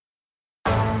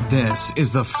This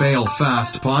is the Fail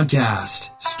Fast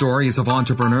Podcast. Stories of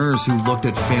entrepreneurs who looked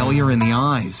at failure in the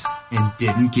eyes and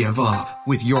didn't give up.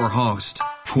 With your host,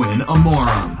 Quinn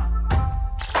Amorum.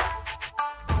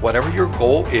 Whatever your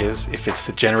goal is, if it's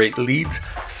to generate leads,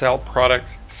 sell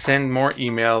products, send more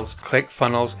emails,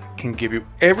 ClickFunnels can give you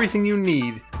everything you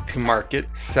need to market,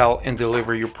 sell, and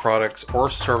deliver your products or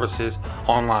services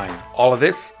online. All of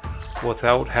this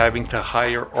without having to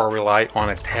hire or rely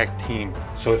on a tech team.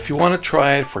 So if you want to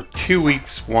try it for 2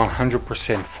 weeks,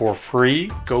 100% for free,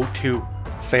 go to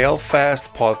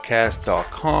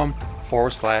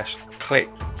failfastpodcast.com/click.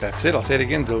 That's it. I'll say it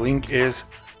again. The link is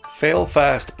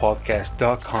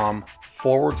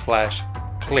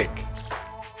failfastpodcast.com/click.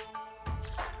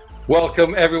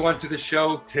 Welcome everyone to the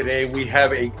show. Today we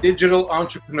have a digital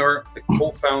entrepreneur, the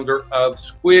co-founder of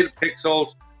Squid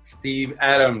Pixels, Steve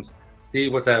Adams.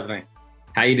 Steve, what's happening?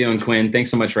 How you doing, Quinn? Thanks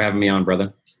so much for having me on,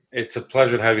 brother. It's a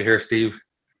pleasure to have you here, Steve.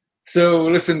 So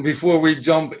listen, before we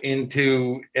jump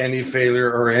into any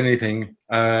failure or anything,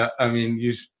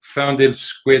 you founded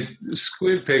Squid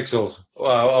Pixels.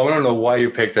 I want to know why you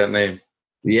picked that name.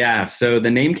 Yeah, so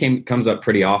the name comes up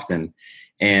pretty often.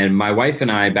 And my wife and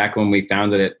I, back when we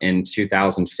founded it in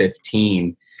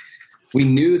 2015, we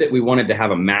knew that we wanted to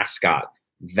have a mascot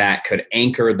that could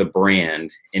anchor the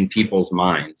brand in people's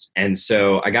minds. And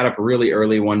so I got up really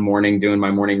early one morning doing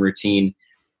my morning routine,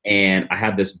 and I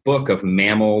had this book of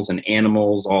mammals and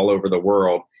animals all over the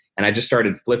world. And I just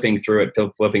started flipping through it.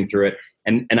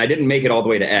 And I didn't make it all the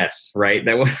way to S, right?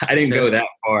 I didn't go that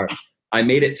far. I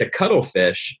made it to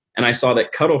cuttlefish, and I saw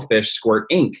that cuttlefish squirt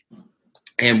ink.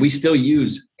 And we still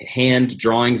use hand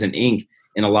drawings and ink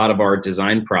in a lot of our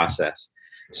design process.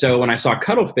 So when I saw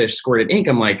cuttlefish squirted ink,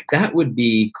 I'm like, that would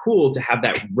be cool to have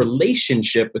that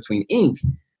relationship between ink,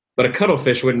 but a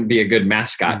cuttlefish wouldn't be a good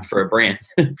mascot for a brand.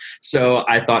 So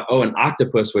I thought, an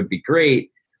octopus would be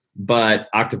great, but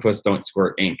octopus don't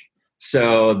squirt ink.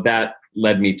 So that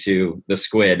led me to the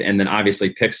squid. And then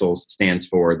obviously Pixels stands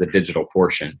for the digital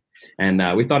portion. And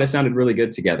we thought it sounded really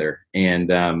good together.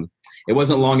 And it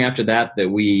wasn't long after that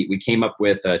we came up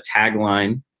with a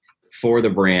tagline for the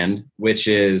brand, which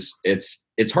is,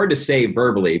 it's hard to say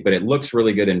verbally, but it looks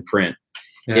really good in print.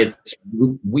 Yeah. It's,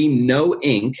 we know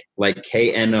ink, like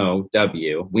KNOW.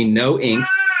 We know ink,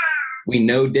 we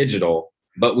know digital,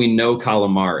 but we know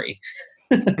calamari.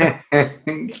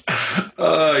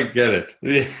 Oh, I get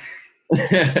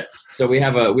it. So we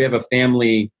have a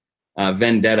family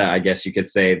vendetta, I guess you could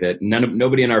say, that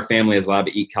nobody in our family is allowed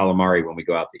to eat calamari when we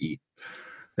go out to eat.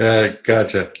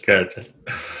 Gotcha.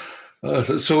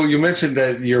 So you mentioned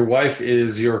that your wife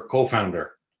is your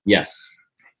co-founder. Yes.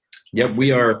 Yep. We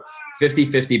are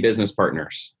 50-50 business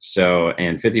partners.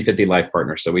 And 50-50 life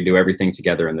partners. So we do everything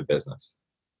together in the business.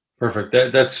 Perfect.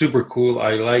 That's super cool.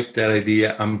 I like that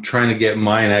idea. I'm trying to get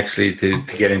mine actually to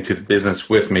get into the business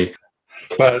with me,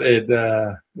 but it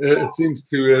seems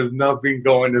to have not been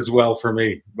going as well for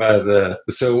me. But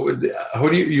so how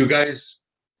do you guys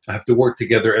have to work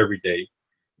together every day?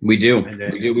 We do.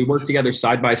 We work together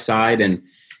side by side. And,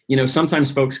 sometimes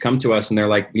folks come to us and they're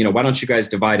like, why don't you guys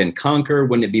divide and conquer?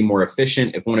 Wouldn't it be more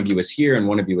efficient if one of you was here and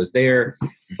one of you was there?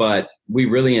 But we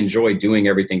really enjoy doing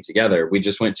everything together. We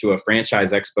just went to a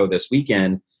franchise expo this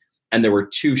weekend, and there were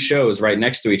 2 shows right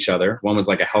next to each other. One was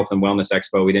like a health and wellness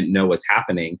expo we didn't know was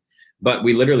happening. But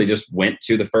we literally just went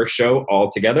to the first show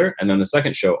all together and then the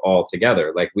second show all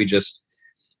together.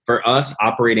 For us,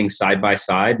 operating side by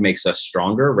side makes us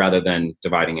stronger rather than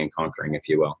dividing and conquering, if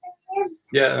you will.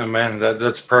 Yeah, man,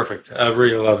 that's perfect. I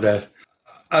really love that.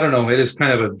 I don't know. It is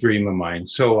kind of a dream of mine.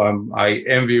 So I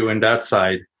envy you in that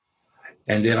side.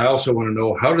 And then I also want to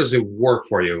know, how does it work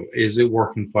for you? Is it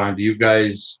working fine? Do you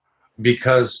guys,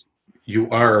 because you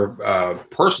are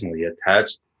personally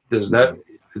attached, does that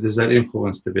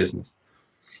influence the business?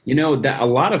 That a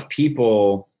lot of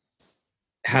people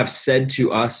have said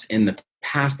to us in the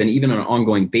past and even on an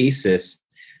ongoing basis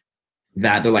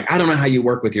that they're like, I don't know how you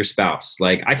work with your spouse.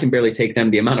 Like, I can barely take them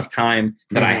the amount of time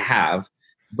that I have,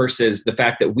 versus the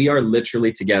fact that we are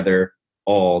literally together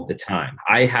all the time.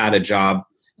 I had a job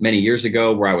many years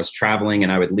ago where I was traveling,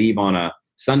 and I would leave on a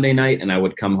Sunday night and I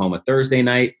would come home a Thursday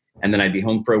night, and then I'd be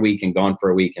home for a week and gone for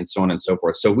a week, and so on and so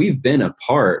forth. So we've been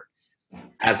apart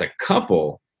as a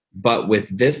couple. But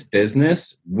with this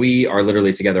business, we are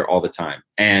literally together all the time.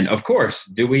 And of course,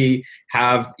 do we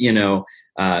have,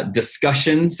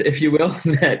 discussions, if you will,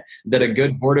 that a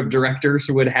good board of directors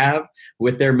would have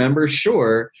with their members?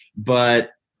 Sure. But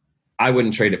I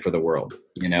wouldn't trade it for the world.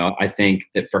 I think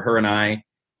that for her and I,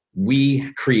 we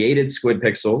created Squid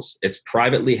Pixels. It's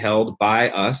privately held by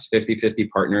us, 50-50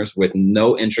 partners, with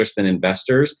no interest in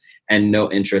investors and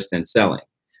no interest in selling.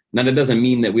 Now, that doesn't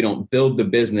mean that we don't build the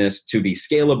business to be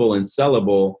scalable and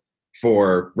sellable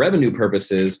for revenue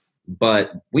purposes,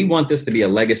 but we want this to be a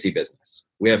legacy business.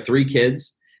 We have 3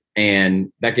 kids,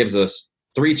 and that gives us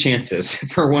 3 chances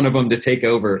for one of them to take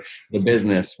over the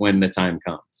business when the time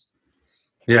comes.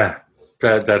 Yeah,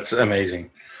 that's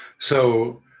amazing.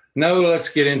 So now let's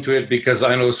get into it, because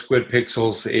I know Squid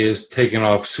Pixels is taking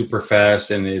off super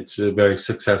fast and it's a very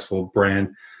successful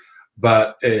brand,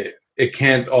 but it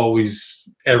can't always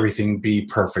everything be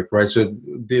perfect, right? So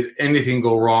did anything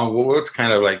go wrong? What's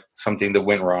kind of like something that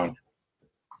went wrong?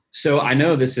 So I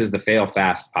know this is the Fail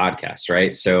Fast podcast,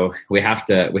 right? So we have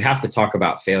to talk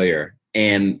about failure.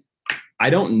 And I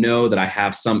don't know that I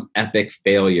have some epic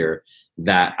failure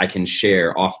that I can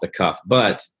share off the cuff,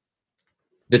 but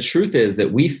the truth is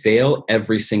that we fail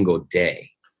every single day.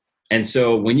 And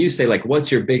so when you say like,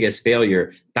 what's your biggest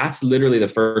failure? That's literally the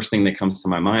first thing that comes to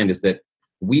my mind, is that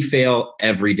we fail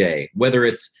every day, whether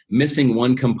it's missing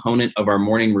one component of our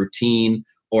morning routine,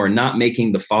 or not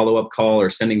making the follow-up call or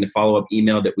sending the follow-up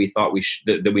email that we thought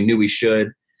that we knew we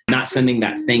should, not sending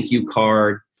that thank you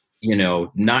card,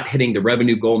 not hitting the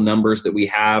revenue goal numbers that we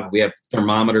have. We have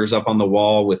thermometers up on the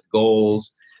wall with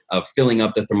goals of filling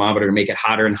up the thermometer to make it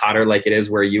hotter and hotter, like it is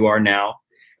where you are now.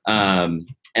 And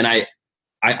I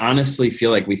honestly feel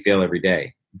like we fail every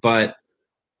day. But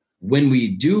when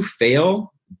we do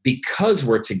fail, because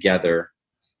we're together,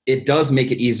 it does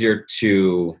make it easier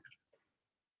to,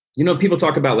 people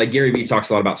talk about, like Gary Vee talks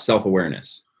a lot about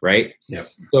self-awareness, right? Yeah.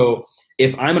 So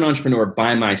if I'm an entrepreneur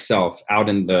by myself out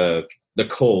in the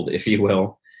cold, if you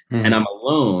will, and I'm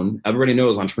alone, everybody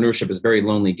knows entrepreneurship is a very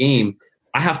lonely game.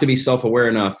 I have to be self-aware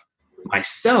enough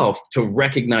myself to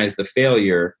recognize the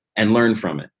failure and learn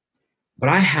from it. But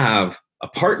I have a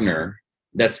partner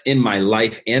that's in my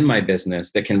life and my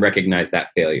business that can recognize that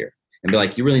failure and be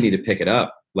like, you really need to pick it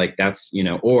up. Like that's,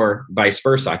 or vice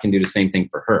versa. I can do the same thing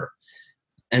for her.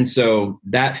 And so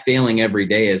that failing every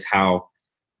day is how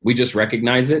we just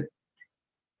recognize it,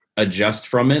 adjust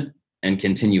from it, and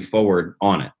continue forward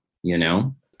on it.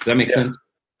 Does that make sense?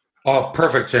 Oh,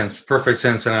 perfect sense. Perfect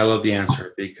sense. And I love the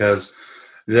answer, because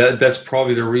that's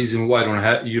probably the reason why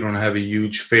you don't have a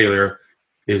huge failure,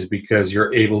 is because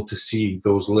you're able to see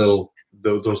those little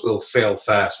fail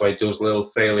fast, right? Those little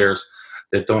failures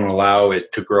that don't allow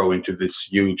it to grow into this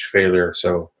huge failure.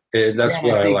 So that's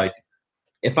what I like.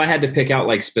 If I had to pick out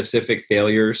like specific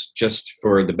failures just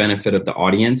for the benefit of the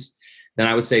audience, then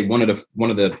I would say one of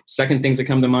the second things that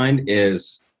come to mind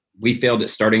is we failed at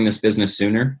starting this business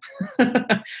sooner.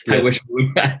 Yes.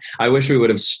 I wish we would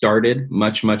have started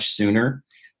much, much sooner.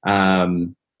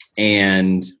 And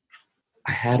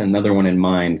I had another one in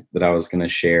mind that I was going to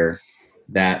share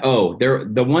that,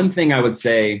 the one thing I would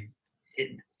say,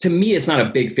 to me, it's not a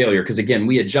big failure, because again,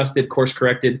 we adjusted, course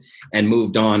corrected, and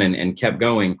moved on and kept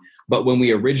going. But when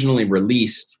we originally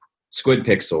released Squid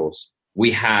Pixels,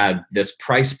 we had this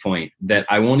price point that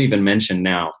I won't even mention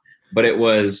now, but it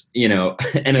was,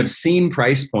 an obscene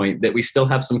price point that we still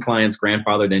have some clients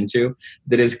grandfathered into,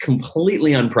 that is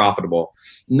completely unprofitable,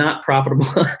 not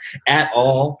profitable at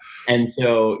all. And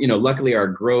so, luckily our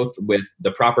growth with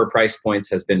the proper price points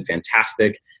has been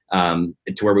fantastic, to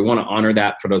where we want to honor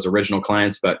that for those original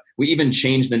clients. But we even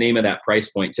changed the name of that price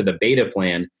point to the beta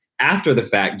plan after the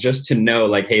fact, just to know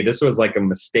like, hey, this was like a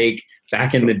mistake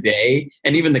back in the day.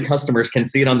 And even the customers can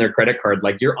see it on their credit card.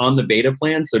 Like, you're on the beta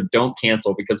plan, so don't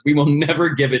cancel, because we will never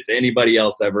give it to anybody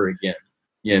else ever again.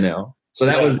 So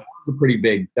that was a pretty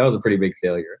big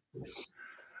failure.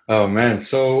 Oh man.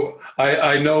 So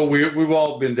I know we've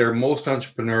all been there. Most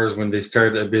entrepreneurs, when they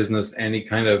start a business, any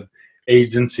kind of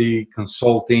agency,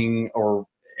 consulting, or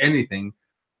anything,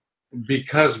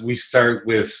 because we start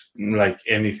with, like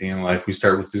anything in life, we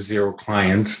start with the 0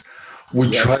 clients. We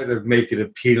try to make it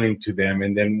appealing to them.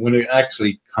 And then when it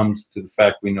actually comes to the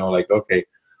fact, we know like, okay,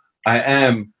 I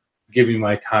am giving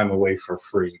my time away for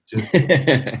free.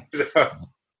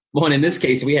 Well, and in this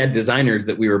case, we had designers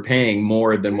that we were paying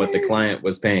more than what the client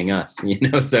was paying us,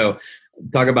 so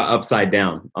talk about upside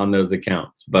down on those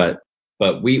accounts. But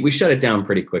we shut it down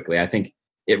pretty quickly. I think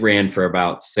it ran for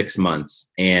about 6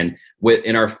 months. And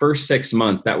in our first 6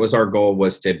 months, that was our goal,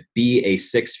 was to be a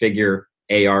 6-figure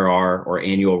ARR, or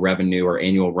annual revenue, or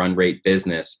annual run rate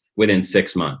business within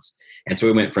 6 months. And so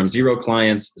we went from 0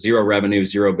 clients, 0 revenue,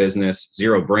 0 business,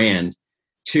 0 brand,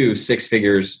 to 6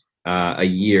 figures a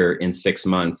year in 6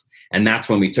 months. And that's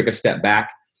when we took a step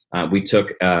back. We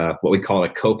took what we call a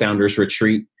co-founders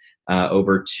retreat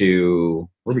over to,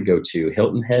 where we go to?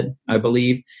 Hilton Head, I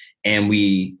believe. And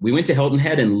we went to Hilton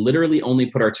Head and literally only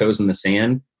put our toes in the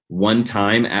sand one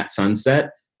time at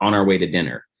sunset on our way to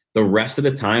dinner. The rest of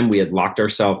the time, we had locked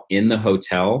ourselves in the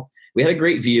hotel we had a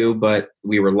great view, but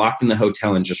we were locked in the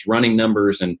hotel and just running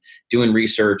numbers and doing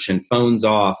research and phones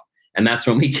off. And that's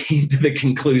when we came to the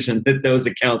conclusion that those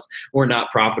accounts were not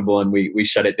profitable, and we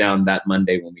shut it down that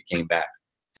Monday when we came back.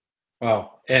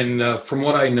 Wow. And from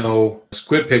what I know,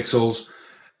 Squid Pixels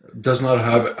does not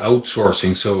have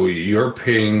outsourcing, so you're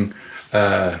paying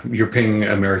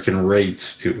American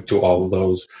rates to all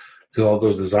those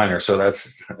designers. So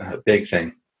that's a big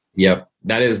thing. Yep.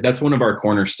 That's one of our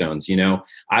cornerstones.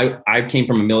 I came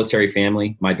from a military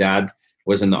family. My dad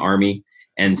was in the Army.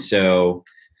 And so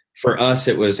for us,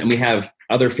 it was, and we have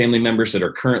other family members that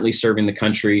are currently serving the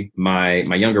country. My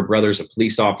younger brother's a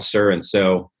police officer. And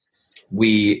so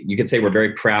you could say we're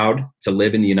very proud to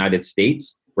live in the United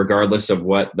States, regardless of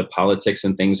what the politics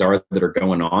and things are that are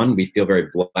going on. We feel very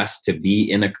blessed to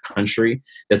be in a country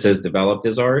that's as developed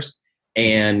as ours.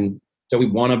 And so we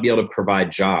want to be able to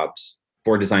provide jobs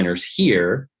for designers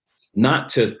here, not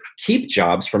to keep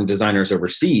jobs from designers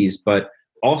overseas, but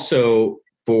also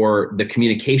for the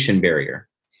communication barrier.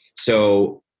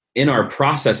 So in our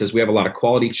processes, we have a lot of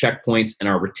quality checkpoints, and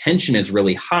our retention is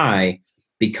really high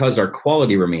because our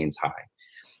quality remains high.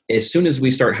 As soon as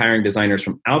we start hiring designers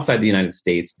from outside the United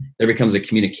States, there becomes a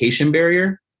communication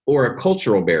barrier or a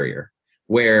cultural barrier,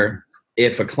 where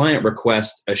if a client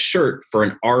requests a shirt for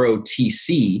an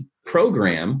ROTC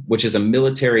program, which is a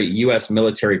U.S.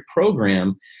 military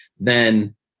program,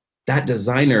 then that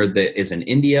designer that is in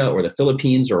India or the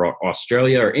Philippines or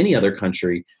Australia or any other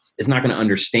country is not going to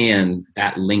understand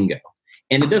that lingo.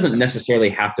 And it doesn't necessarily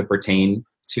have to pertain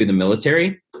to the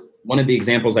military. One of the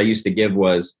examples I used to give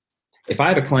was, if I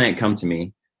have a client come to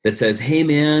me that says, hey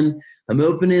man, I'm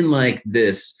opening like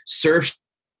this surf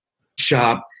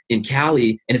shop in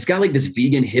Cali and it's got like this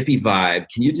vegan hippie vibe.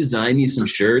 Can you design me some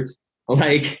shirts?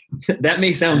 Like, that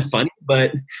may sound funny,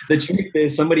 but the truth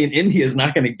is somebody in India is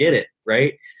not going to get it,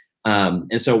 right?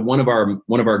 And so one of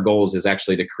our goals is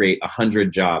actually to create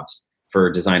 100 jobs for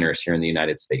designers here in the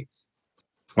United States.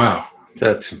 Wow,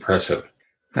 that's impressive.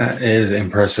 That is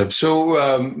impressive.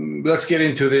 So let's get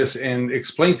into this and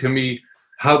explain to me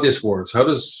how this works. How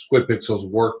does Squid Pixels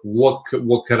work? What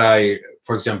could I,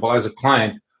 for example, as a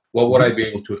client, what would I be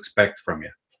able to expect from you?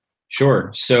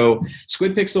 Sure. So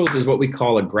Squid Pixels is what we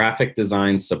call a graphic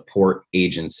design support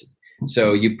agency.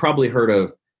 So you've probably heard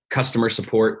of customer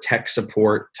support, tech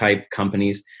support type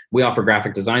companies. We offer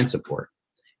graphic design support.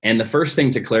 And the first thing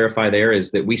to clarify there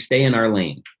is that we stay in our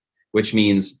lane, which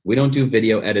means we don't do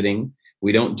video editing.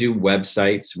 We don't do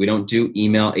websites. We don't do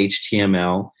email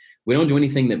HTML. We don't do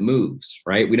anything that moves,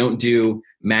 right? We don't do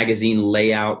magazine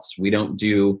layouts. We don't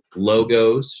do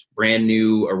logos, brand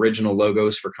new original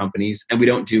logos for companies. And we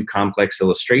don't do complex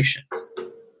illustrations.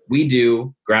 We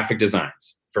do graphic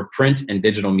designs for print and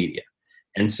digital media.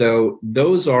 And so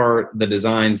those are the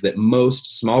designs that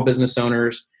most small business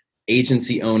owners,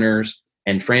 agency owners,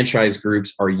 and franchise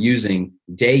groups are using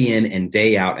day in and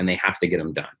day out, and they have to get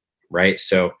them done, right?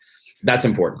 So that's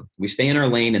important. We stay in our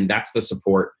lane, and that's the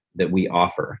support that we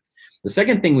offer. The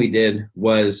second thing we did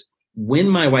was, when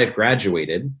my wife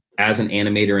graduated as an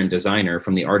animator and designer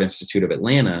from the Art Institute of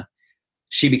Atlanta,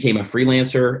 she became a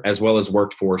freelancer as well as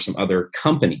worked for some other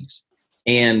companies.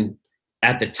 And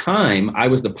at the time, I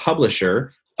was the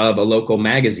publisher of a local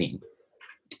magazine.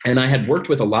 And I had worked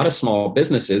with a lot of small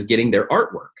businesses getting their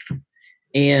artwork.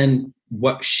 And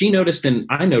what she noticed and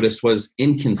I noticed was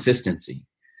inconsistency.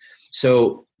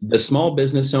 So the small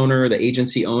business owner, the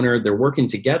agency owner, they're working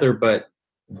together, but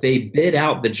they bid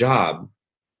out the job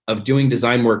of doing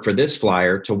design work for this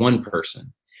flyer to one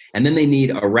person. And then they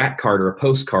need a rack card or a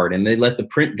postcard, and they let the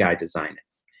print guy design it.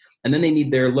 And then they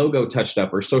need their logo touched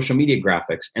up or social media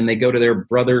graphics, and they go to their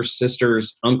brother's,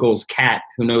 sister's, uncle's cat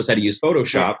who knows how to use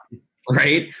Photoshop,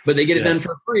 right? But they get it done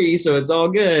for free, so it's all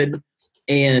good.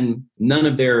 And none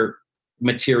of their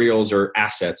materials or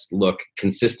assets look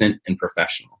consistent and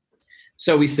professional.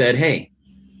 So we said, hey,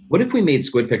 what if we made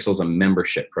Squid Pixels a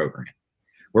membership program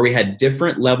where we had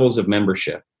different levels of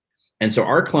membership? And so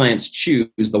our clients choose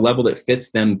the level that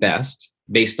fits them best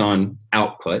based on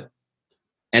output,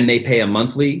 and they pay a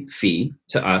monthly fee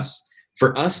to us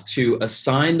for us to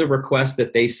assign the request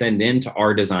that they send in to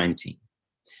our design team.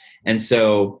 And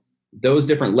so those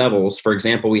different levels, for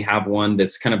example, we have one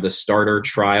that's kind of the starter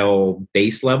trial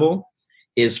base level,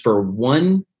 is for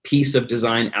one piece of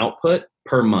design output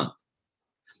per month.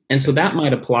 And so that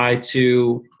might apply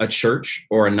to a church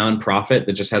or a nonprofit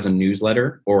that just has a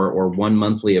newsletter or one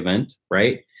monthly event,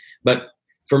 right? But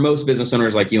for most business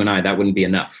owners like you and I, that wouldn't be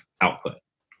enough output.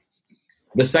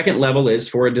 The second level is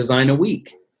for a design a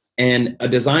week. And a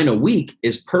design a week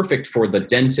is perfect for the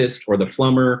dentist or the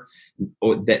plumber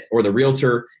or the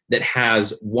realtor that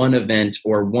has one event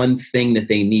or one thing that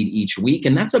they need each week.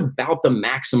 And that's about the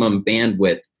maximum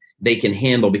bandwidth they can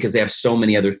handle because they have so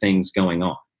many other things going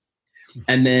on.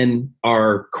 And then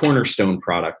our cornerstone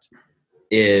product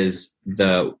is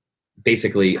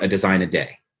basically a design a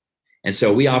day. And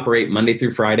so we operate Monday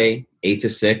through Friday, 8 to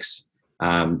 6.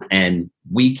 And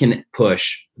we can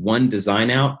push one design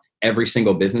out every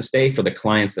single business day for the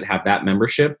clients that have that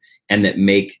membership and that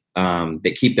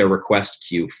that keep their request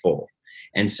queue full.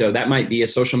 And so that might be a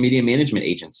social media management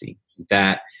agency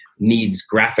that needs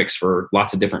graphics for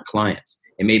lots of different clients.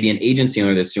 It may be an agency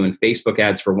owner that's doing Facebook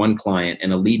ads for one client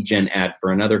and a lead gen ad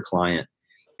for another client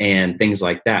and things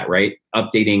like that, right?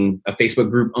 Updating a Facebook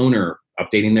group owner,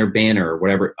 updating their banner or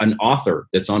whatever, an author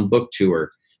that's on book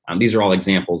tour. These are all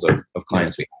examples of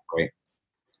clients we have, right?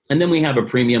 And then we have a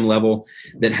premium level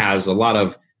that has a lot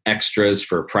of extras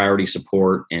for priority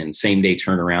support and same day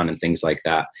turnaround and things like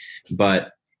that.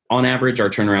 But on average, our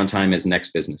turnaround time is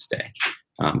next business day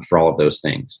for all of those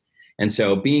things. And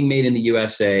so being made in the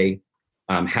USA,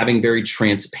 having very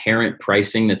transparent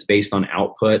pricing that's based on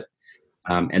output,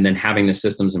 and then having the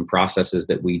systems and processes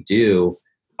that we do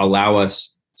allow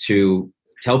us to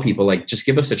tell people, like, just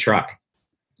give us a try.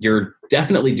 You're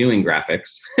definitely doing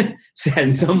graphics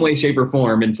in some way, shape, or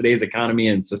form in today's economy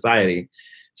and society.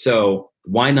 So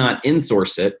why not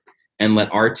insource it and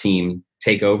let our team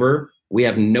take over? We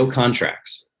have no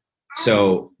contracts.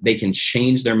 So they can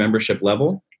change their membership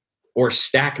level or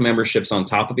stack memberships on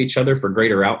top of each other for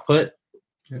greater output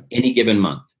any given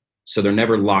month. So they're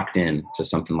never locked in to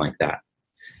something like that.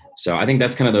 So I think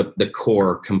that's kind of the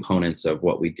core components of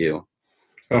what we do.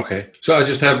 Okay. So I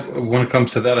just have, when it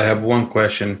comes to that, I have one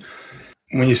question.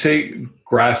 When you say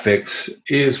graphics,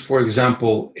 is, for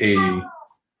example, a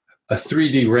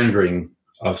 3D rendering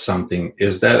of something,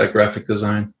 is that a graphic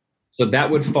design? So that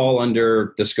would fall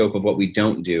under the scope of what we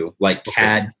don't do, like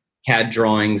CAD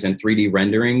drawings and 3D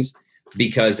renderings,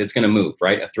 because it's going to move,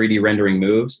 right? A 3D rendering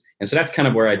moves. And so that's kind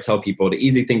of where I tell people the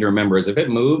easy thing to remember is if it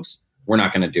moves, we're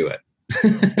not going to do it.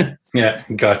 Yeah,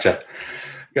 gotcha.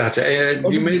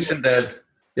 And you mentioned that.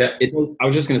 Yeah, I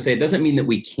was just going to say, it doesn't mean that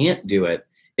we can't do it.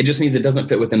 It just means it doesn't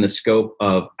fit within the scope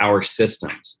of our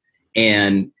systems.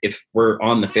 And if we're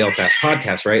on the Fail Fast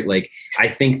podcast, right? Like, I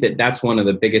think that that's one of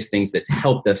the biggest things that's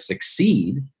helped us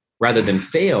succeed rather than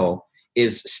fail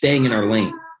is staying in our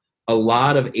lane. A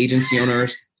lot of agency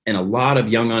owners and a lot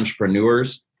of young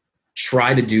entrepreneurs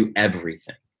try to do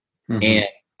everything. Mm-hmm. And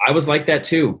I was like that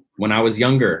too when I was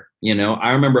younger.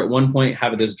 I remember at one point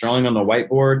having this drawing on the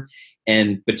whiteboard,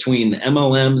 and between the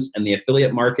MLMs and the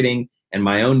affiliate marketing and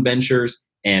my own ventures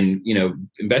and,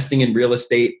 investing in real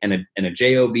estate and a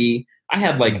JOB, I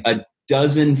had like a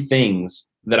dozen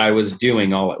things that I was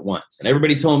doing all at once. And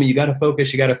everybody told me, you got to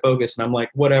focus. And I'm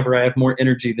like, whatever, I have more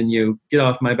energy than you. Get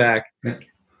off my back. Yeah.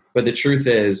 But the truth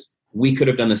is, we could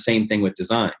have done the same thing with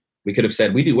design. We could have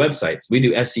said, we do websites, we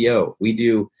do SEO, we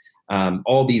do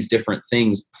all these different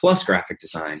things plus graphic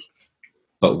design.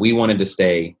 But we wanted to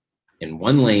stay in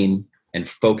one lane and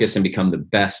focus and become the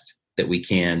best that we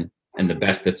can and the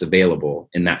best that's available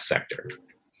in that sector.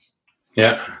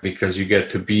 Yeah, because you get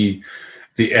to be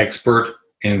the expert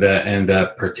in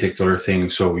that particular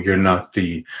thing. So you're not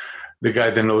the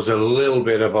guy that knows a little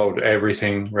bit about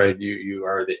everything, right? You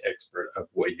are the expert of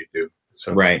what you do.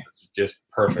 So right. It's just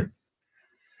perfect.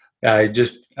 I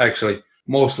just actually,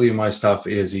 mostly my stuff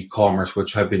is e-commerce,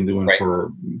 which I've been doing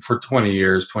for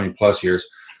 20 plus years.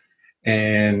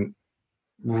 And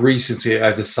recently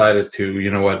I decided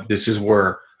to, this is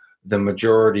where the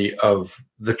majority of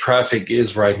the traffic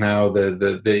is right now,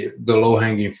 the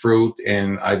low-hanging fruit.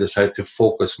 And I decided to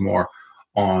focus more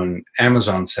on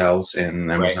Amazon sales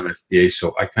and Amazon FBA.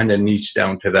 So I kind of niched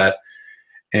down to that.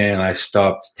 And I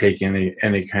stopped taking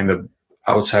any kind of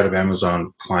outside of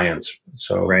Amazon clients.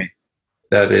 So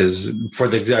that is for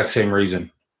the exact same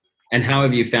reason. And how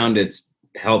have you found it's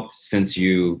helped since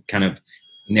you kind of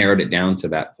narrowed it down to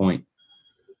that point?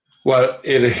 Well,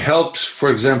 it helps,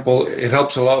 for example, it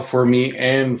helps a lot for me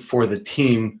and for the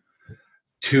team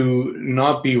to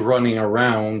not be running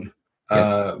around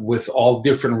with all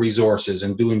different resources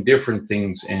and doing different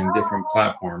things in different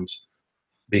platforms.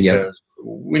 Because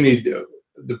we need,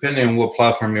 depending on what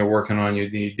platform you're working on,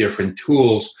 you need different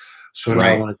tools. So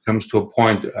now when it comes to a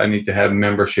point, I need to have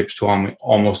memberships to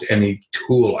almost any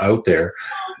tool out there.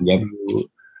 Yep.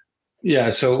 Yeah,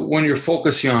 so when you're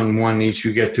focusing on one niche,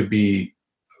 you get to be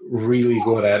really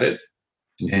good at it.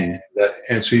 Mm-hmm.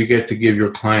 And so you get to give your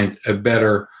client a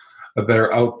better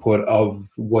output of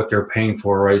what they're paying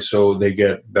for, right? So they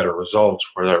get better results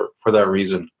for that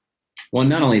reason. Well,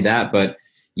 not only that, but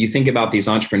you think about these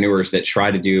entrepreneurs that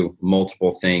try to do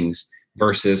multiple things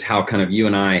versus how kind of you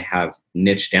and I have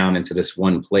niched down into this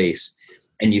one place.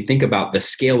 And you think about the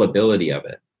scalability of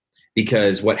it.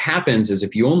 Because what happens is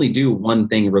if you only do one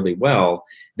thing really well,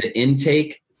 the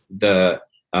intake, the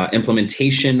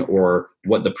implementation, or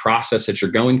what the process that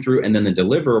you're going through, and then the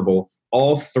deliverable,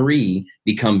 all three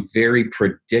become very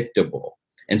predictable.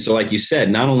 And so, like you said,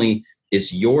 not only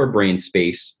is your brain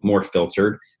space more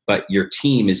filtered, but your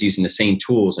team is using the same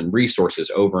tools and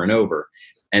resources over and over.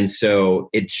 And so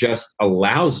it just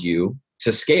allows you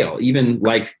to scale, even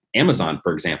like Amazon,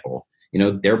 for example.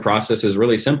 Their process is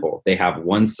really simple. They have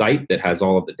one site that has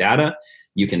all of the data.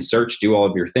 You can search, do all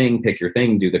of your thing, pick your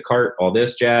thing, do the cart, all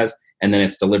this jazz, and then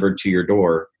it's delivered to your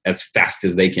door as fast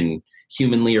as they can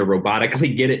humanly or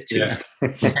robotically get it to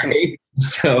you. Right?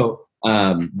 So,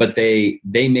 but they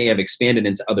may have expanded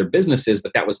into other businesses,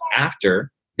 but that was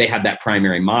after they had that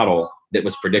primary model that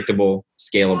was predictable,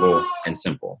 scalable, and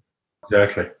simple.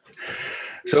 Exactly.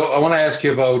 So I want to ask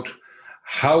you about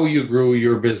how you grew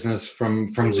your business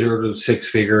from 0 to 6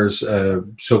 figures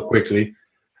so quickly.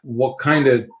 What kind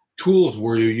of tools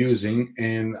were you using,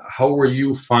 and how were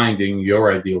you finding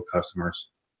your ideal customers?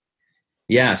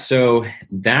 Yeah, so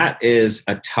that is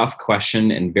a tough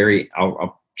question, and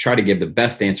I'll try to give the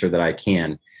best answer that I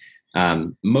can.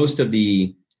 Most of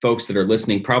the folks that are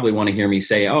listening probably want to hear me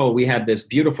say, "Oh, we had this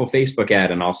beautiful Facebook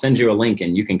ad, and I'll send you a link,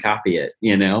 and you can copy it."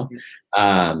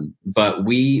 But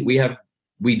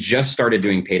we just started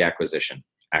doing paid acquisition.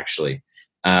 Actually,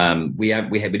 we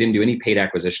didn't do any paid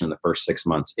acquisition in the first 6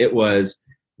 months. It was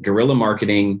guerrilla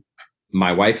marketing.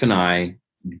 My wife and I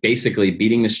basically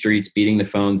beating the streets, beating the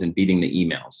phones, and beating the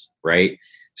emails. Right.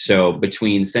 So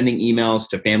between sending emails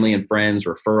to family and friends,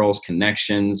 referrals,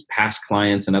 connections, past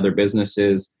clients, and other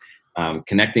businesses,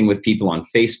 connecting with people on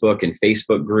Facebook and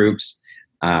Facebook groups,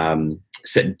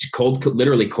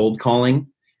 literally cold calling.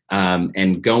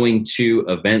 And going to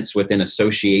events within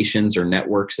associations or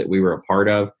networks that we were a part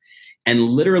of, and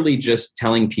literally just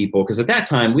telling people, because at that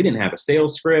time we didn't have a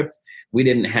sales script. We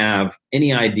didn't have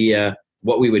any idea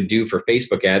what we would do for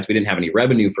Facebook ads. We didn't have any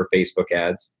revenue for Facebook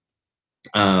ads.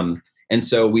 And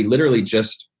so we literally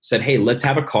just said, hey, let's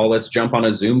have a call. Let's jump on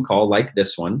a Zoom call like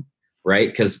this one, right?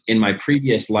 Because in my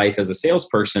previous life as a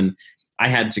salesperson, I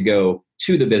had to go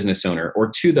to the business owner or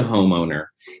to the homeowner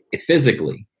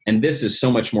physically. And this is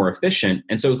so much more efficient.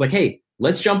 And so it was like, hey,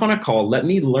 let's jump on a call. Let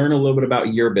me learn a little bit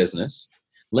about your business.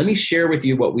 Let me share with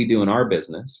you what we do in our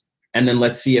business. And then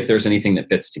let's see if there's anything that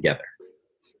fits together.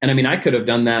 And I mean, I could have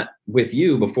done that with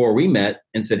you before we met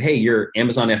and said, hey, you're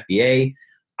Amazon FBA.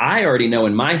 I already know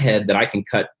in my head that I can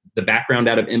cut the background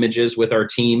out of images with our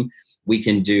team. We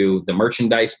can do the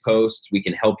merchandise posts. We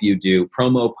can help you do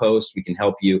promo posts. We can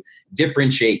help you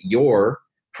differentiate your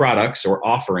products or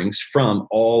offerings from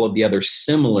all of the other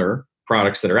similar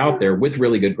products that are out there with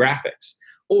really good graphics.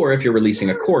 Or if you're releasing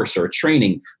a course or a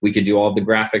training, we could do all of the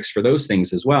graphics for those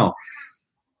things as well.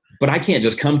 But I can't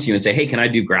just come to you and say, hey, can I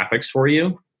do graphics for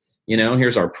you?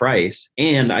 Here's our price.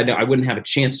 And I wouldn't have a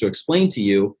chance to explain to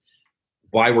you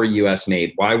why we're US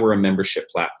made, why we're a membership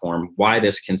platform, why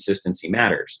this consistency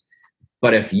matters.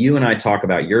 But if you and I talk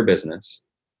about your business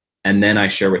and then I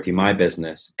share with you my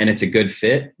business and it's a good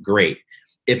fit, great.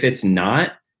 If it's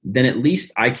not, then at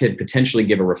least I could potentially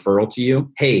give a referral to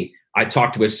you. Hey, I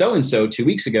talked with so-and-so 2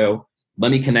 weeks ago.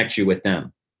 Let me connect you with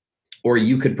them. Or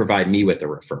you could provide me with a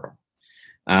referral.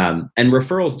 And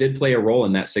referrals did play a role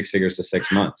in that 6 figures to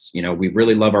 6 months. We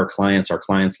really love our clients. Our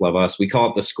clients love us. We call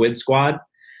it the Squid Squad.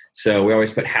 So we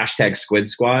always put hashtag Squid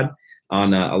Squad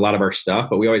on a lot of our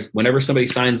stuff. But we always, whenever somebody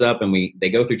signs up and they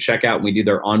go through checkout and we do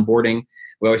their onboarding,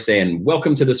 we always say, and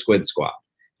welcome to the Squid Squad.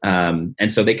 And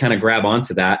so they kind of grab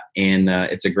onto that, and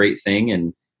it's a great thing.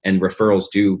 And referrals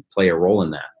do play a role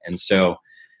in that. And so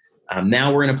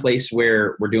now we're in a place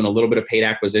where we're doing a little bit of paid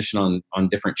acquisition on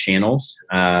different channels,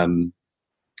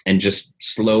 and just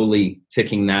slowly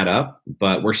ticking that up.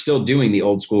 But we're still doing the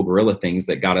old school guerrilla things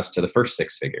that got us to the first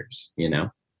 6 figures, Yeah.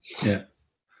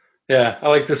 Yeah. I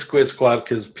like the Squid Squad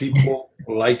because people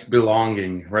like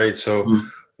belonging, right? So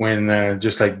when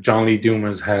just like John Lee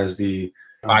Dumas has the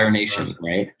Fire Nation,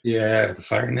 right? Yeah, the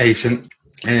Fire Nation.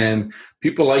 And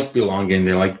people like belonging.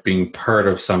 They like being part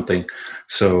of something.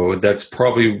 So that's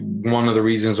probably one of the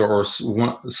reasons or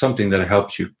something that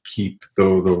helps you keep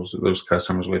those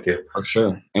customers with you. For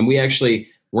sure. And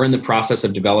we're in the process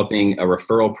of developing a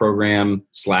referral program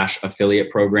 / affiliate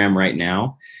program right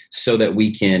now so that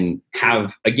we can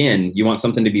have, again, you want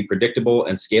something to be predictable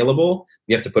and scalable,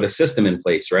 you have to put a system in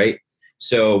place, right?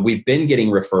 So we've been getting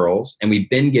referrals and we've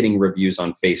been getting reviews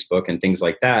on Facebook and things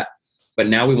like that. But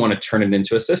now we want to turn it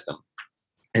into a system.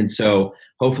 And so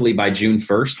hopefully by June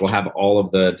 1st, we'll have all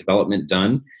of the development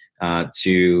done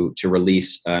to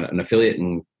release an affiliate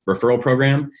and referral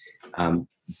program.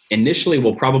 Initially,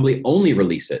 we'll probably only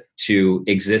release it to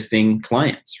existing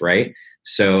clients, right?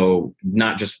 So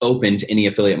not just open to any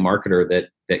affiliate marketer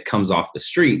that comes off the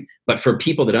street, but for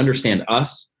people that understand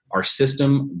us, our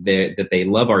system, that they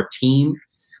love our team.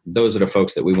 Those are the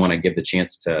folks that we want to give the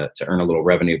chance to earn a little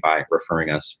revenue by referring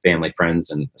us family,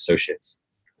 friends, and associates.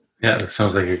 Yeah, that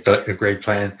sounds like a great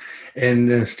plan.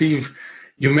 And Steve,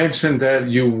 you mentioned that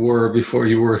before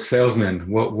you were a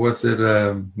salesman. What was it?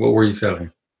 What were you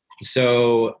selling?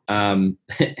 So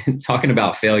talking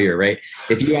about failure, right?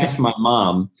 If you ask my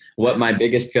mom what my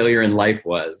biggest failure in life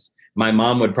was, my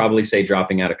mom would probably say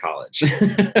dropping out of college.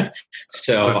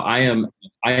 So I am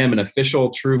an official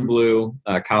true blue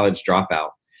college dropout.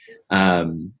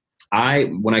 When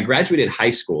I graduated high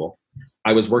school,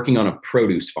 I was working on a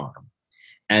produce farm.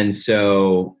 And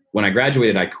so when I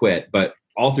graduated, I quit. But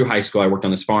all through high school, I worked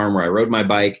on this farm where I rode my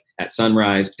bike at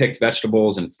sunrise, picked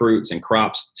vegetables and fruits and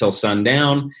crops till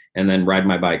sundown, and then ride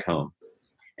my bike home.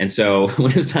 And so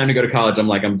when it was time to go to college, I'm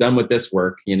like, I'm done with this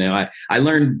work. I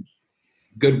learned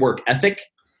good work ethic,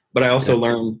 but I also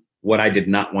learned what I did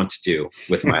not want to do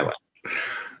with my life.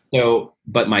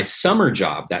 But my summer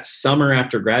job, that summer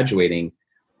after graduating,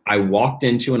 I walked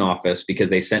into an office because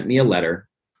they sent me a letter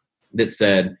that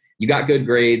said, you got good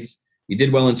grades, you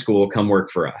did well in school, come work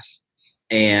for us.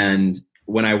 And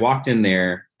when I walked in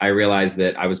there, I realized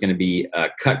that I was going to be a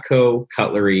Cutco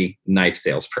cutlery knife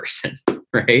salesperson,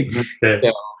 right? Okay.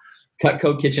 So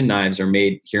Cutco kitchen knives are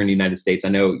made here in the United States. I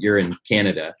know you're in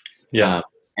Canada. Yeah.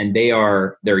 And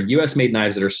they're US made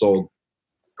knives that are sold,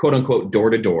 quote unquote, door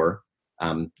to door.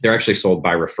 They're actually sold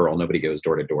by referral. Nobody goes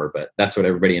door to door, but that's what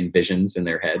everybody envisions in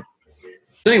their head.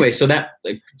 So anyway, so that,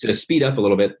 to speed up a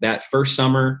little bit, that first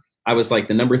summer, I was like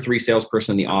the number 3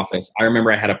 salesperson in the office. I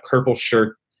remember I had a purple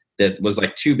shirt that was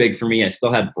like too big for me. I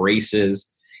still had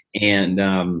braces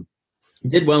and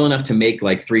did well enough to make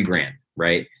like $3,000,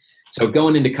 right? So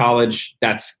going into college,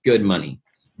 that's good money.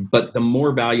 But the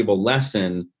more valuable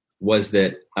lesson was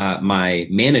that my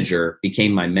manager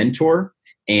became my mentor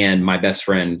and my best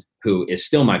friend, who is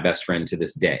still my best friend to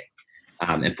this day.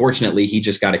 And fortunately, he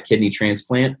just got a kidney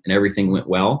transplant and everything went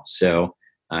well. So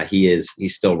he's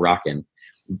still rocking.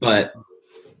 But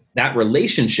that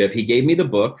relationship, he gave me the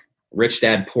book, Rich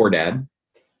Dad, Poor Dad,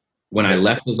 when I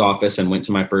left his office and went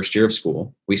to my first year of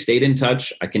school. We stayed in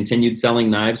touch. I continued selling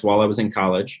knives while I was in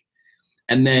college.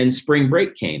 And then spring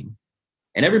break came.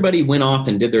 And everybody went off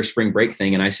and did their spring break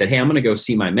thing. And I said, hey, I'm going to go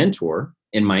see my mentor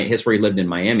his where he lived in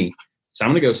Miami. So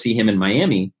I'm going to go see him in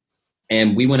Miami.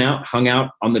 And we went out, hung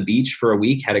out on the beach for a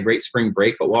week, had a great spring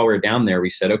break. But while we were down there, we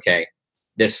said, okay,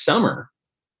 this summer,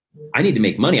 I need to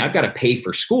make money. I've got to pay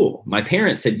for school. My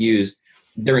parents had used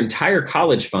their entire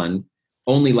college fund,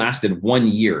 only lasted 1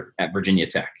 year at Virginia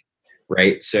Tech,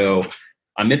 right? So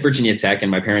I'm at Virginia Tech and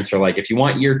my parents are like, if you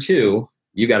want year 2,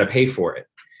 you got to pay for it.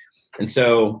 And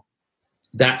so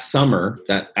that summer,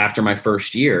 that after my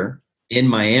first year in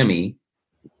Miami,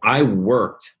 I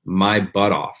worked my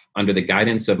butt off under the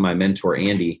guidance of my mentor,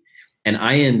 Andy. And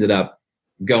I ended up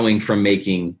going from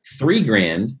making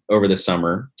 $3,000 over the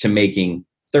summer to making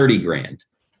 $30,000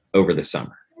 over the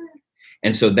summer.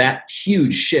 And so that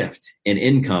huge shift in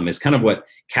income is kind of what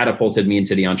catapulted me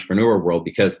into the entrepreneur world,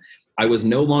 because I was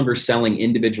no longer selling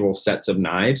individual sets of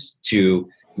knives to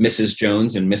Mrs.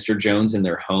 Jones and Mr. Jones in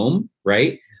their home,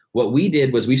 right? What we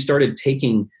did was we started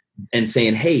taking and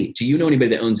saying, hey, do you know anybody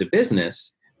that owns a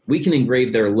business? We can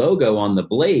engrave their logo on the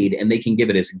blade and they can give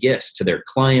it as gifts to their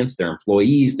clients, their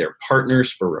employees, their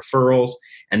partners for referrals.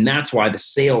 And that's why the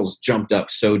sales jumped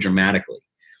up so dramatically.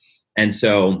 And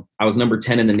so I was number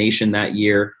 10 in the nation that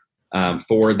year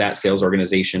for that sales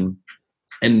organization.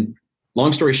 And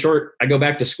long story short, I go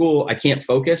back to school. I can't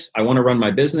focus. I want to run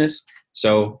my business.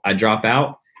 So I drop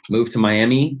out, move to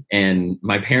Miami, and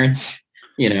my parents,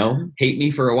 hate me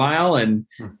for a while. And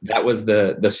that was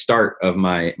the start of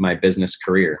my business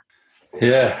career.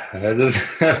 Yeah,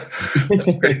 that's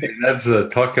great. That's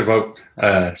talk about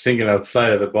thinking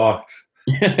outside of the box.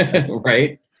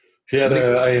 Right? Yeah,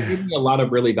 it gave me a lot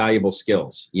of really valuable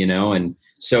skills, and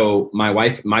so my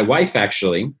wife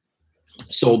actually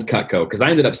sold Cutco, because I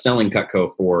ended up selling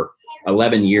Cutco for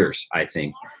 11 years, I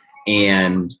think.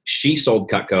 And she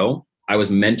sold Cutco. I was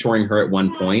mentoring her at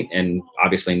one point, and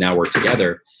obviously now we're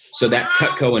together. So that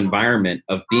Cutco environment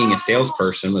of being a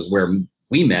salesperson was where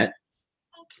we met.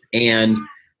 And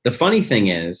the funny thing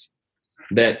is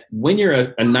that when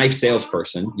you're a knife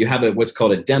salesperson, you have what's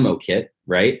called a demo kit,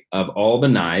 right, of all the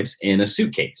knives in a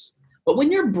suitcase. But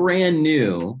when you're brand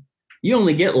new you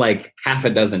only get like half a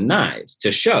dozen knives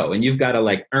to show, and you've got to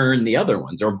like earn the other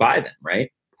ones or buy them,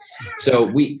 right? So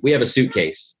we have a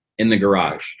suitcase in the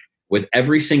garage with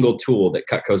every single tool that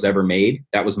Cutco's ever made.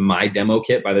 That was my demo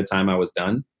kit by the time I was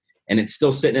done. And it's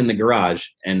still sitting in the garage.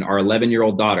 And our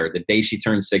 11-year-old daughter, the day she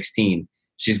turns 16,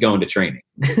 she's going to training.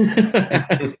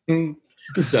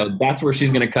 So that's where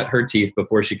she's going to cut her teeth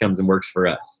before she comes and works for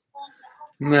us.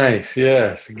 Nice.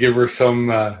 Yes. Give her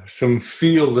some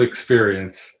field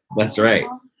experience. That's right.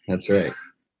 That's right.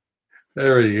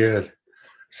 Very good.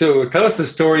 So tell us the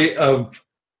story of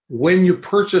when you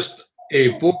purchased a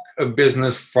book of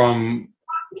business from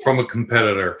a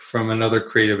competitor, from another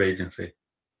creative agency.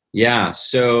 Yeah.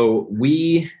 So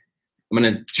I'm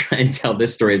going to try and tell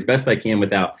this story as best I can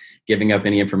without giving up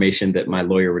any information that my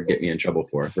lawyer would get me in trouble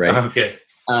for. Right. Okay.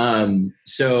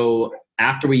 So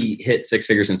after we hit 6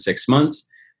 figures in 6 months,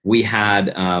 we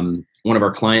had one of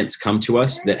our clients come to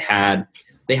us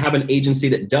they have an agency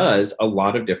that does a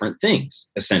lot of different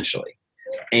things, essentially.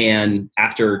 And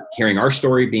after hearing our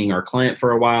story, being our client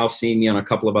for a while, seeing me on a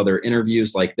couple of other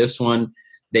interviews like this one,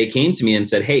 they came to me and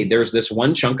said, hey, there's this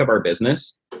one chunk of our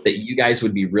business that you guys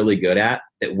would be really good at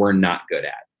that we're not good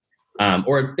at.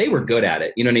 Or they were good at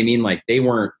it. You know what I mean? Like they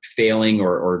weren't failing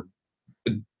or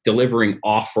delivering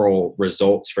awful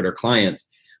results for their clients,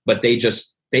 but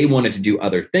they wanted to do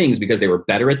other things because they were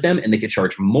better at them and they could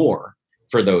charge more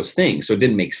for those things. So it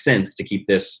didn't make sense to keep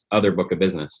this other book of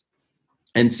business.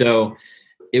 And so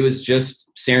it was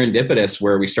just serendipitous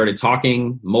where we started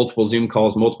talking, multiple Zoom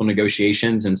calls, multiple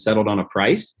negotiations, and settled on a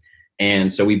price.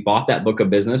 And so we bought that book of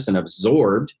business and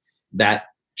absorbed that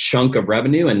chunk of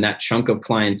revenue and that chunk of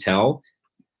clientele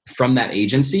from that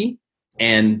agency.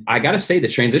 And I got to say, the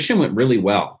transition went really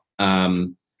well.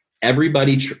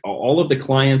 Everybody, all of the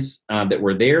clients that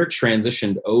were there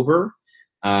transitioned over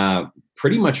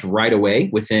pretty much right away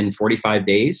within 45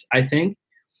 days, I think.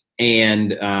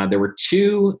 And there were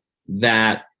two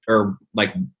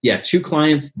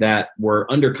clients that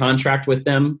were under contract with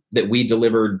them that we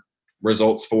delivered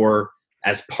results for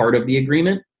as part of the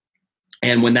agreement.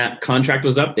 And when that contract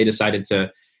was up, they decided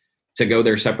to go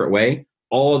their separate way.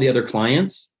 All of the other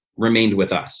clients remained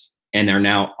with us and are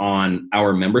now on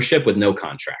our membership with no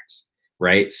contracts,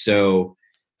 right? So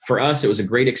for us, it was a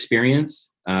great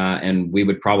experience, and we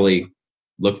would probably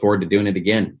look forward to doing it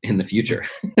again in the future.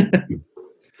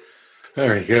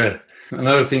 Very good.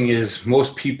 Another thing is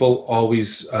most people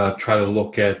always try to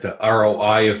look at the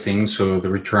ROI of things, so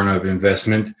the return of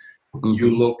investment. Mm-hmm.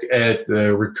 You look at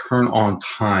the return on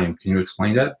time. Can you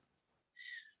explain that?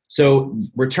 So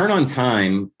return on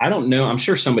time, I don't know. I'm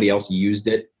sure somebody else used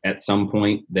it at some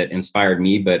point that inspired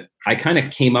me, but I kind of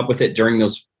came up with it during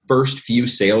those first few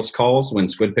sales calls when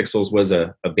Squid Pixels was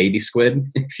a baby squid,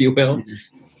 if you will.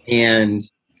 Mm-hmm. And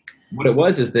what it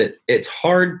was is that it's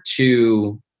hard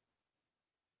to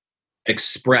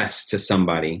express to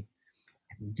somebody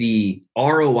the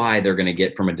ROI they're going to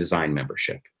get from a design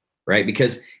membership, right?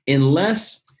 Because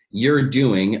unless you're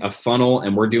doing a funnel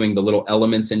and we're doing the little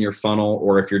elements in your funnel,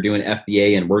 or if you're doing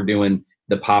FBA and we're doing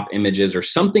the pop images or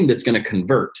something that's going to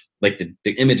convert, like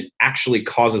the image actually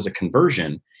causes a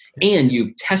conversion, and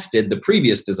you've tested the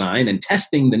previous design and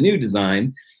testing the new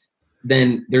design,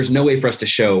 then there's no way for us to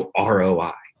show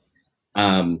ROI.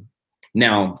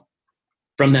 Now,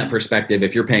 from that perspective,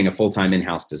 if you're paying a full-time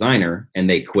in-house designer and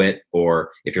they quit,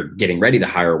 or if you're getting ready to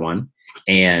hire one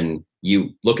and you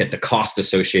look at the cost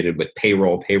associated with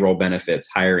payroll benefits,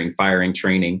 hiring, firing,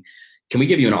 training, can we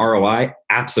give you an ROI?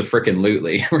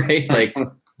 Abso-freaking-lutely, right? Like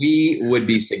we would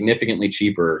be significantly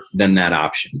cheaper than that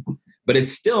option, but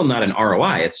it's still not an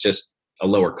ROI. It's just a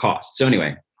lower cost. So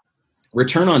anyway,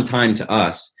 return on time to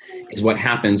us is what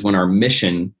happens when our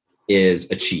mission is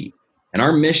achieved. And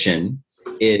our mission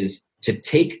is to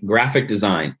take graphic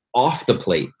design off the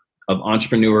plate of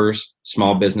entrepreneurs,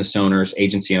 small business owners,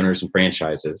 agency owners, and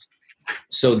franchises,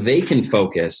 so they can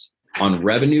focus on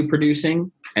revenue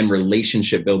producing and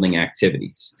relationship building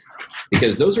activities.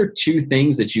 Because those are two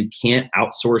things that you can't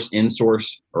outsource,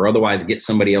 insource, or otherwise get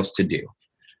somebody else to do.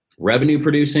 Revenue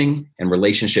producing and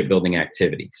relationship building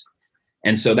activities.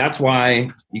 And so that's why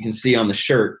you can see on the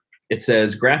shirt, it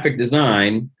says graphic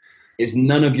design is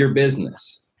none of your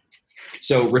business.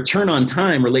 So return on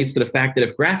time relates to the fact that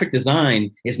if graphic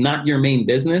design is not your main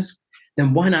business,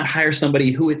 then why not hire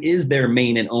somebody who it is their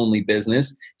main and only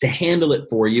business to handle it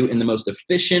for you in the most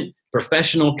efficient,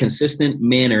 professional, consistent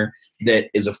manner that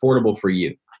is affordable for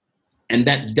you. And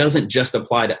that doesn't just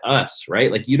apply to us,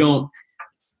 right? Like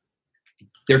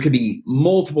there could be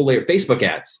multiple layers. Facebook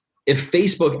ads. If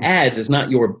Facebook ads is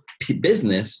not your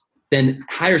business, then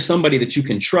hire somebody that you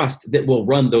can trust that will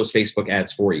run those Facebook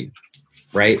ads for you,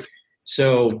 right?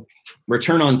 So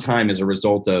return on time is a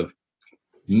result of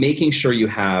making sure you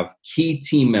have key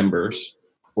team members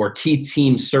or key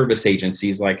team service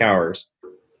agencies like ours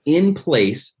in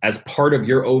place as part of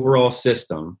your overall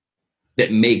system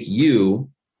that make you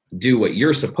do what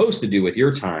you're supposed to do with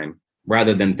your time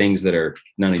rather than things that are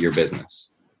none of your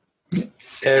business.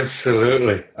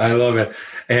 Absolutely. I love it.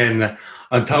 And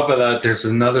on top of that, there's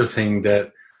another thing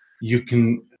that you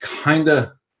can kind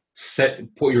of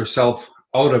put yourself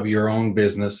out of your own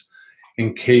business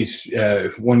in case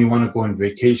when you want to go on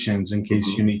vacations, in case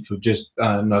you need to. Just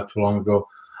not too long ago,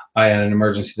 I had an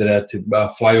emergency that I had to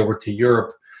fly over to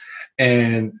Europe.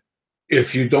 And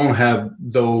if you don't have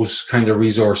those kind of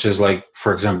resources, like,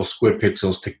 for example, Squid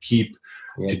Pixels to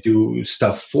do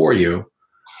stuff for you,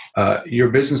 your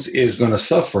business is going to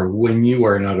suffer when you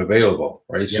are not available,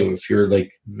 right? Yep. So if you're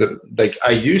like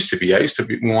I used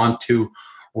to want to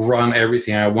run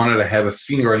everything. I wanted to have a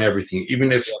finger on everything.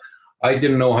 Even if I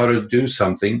didn't know how to do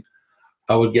something,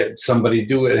 I would get somebody to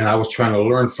do it, and I was trying to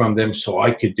learn from them so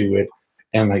I could do it.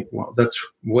 And like, well, that's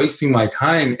wasting my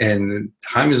time, and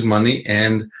time is money,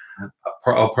 and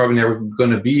I'll probably never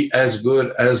going to be as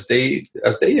good as they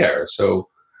are. So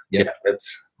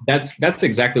that's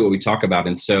exactly what we talk about.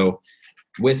 And so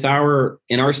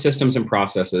in our systems and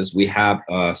processes, we have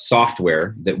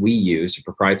software that we use,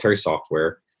 proprietary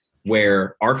software,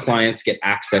 where our clients get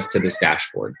access to this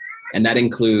dashboard. And that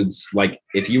includes, like,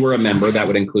 if you were a member, that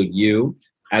would include you,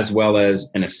 as well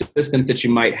as an assistant that you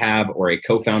might have, or a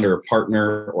co-founder or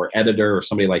partner or editor or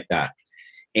somebody like that.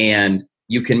 And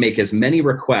you can make as many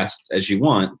requests as you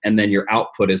want, and then your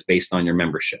output is based on your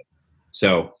membership.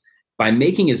 So by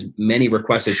making as many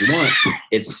requests as you want,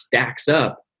 it stacks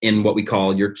up in what we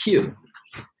call your queue.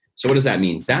 So what does that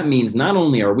mean? That means not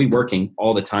only are we working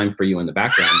all the time for you in the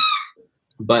background,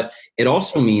 but it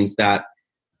also means that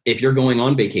if you're going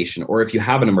on vacation, or if you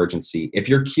have an emergency, if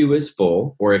your queue is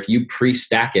full, or if you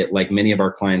pre-stack it like many of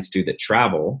our clients do that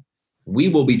travel, we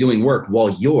will be doing work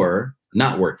while you're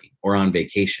not working or on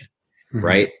vacation,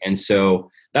 right? And so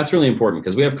that's really important,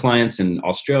 because we have clients in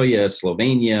Australia,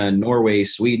 Slovenia, Norway,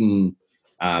 Sweden,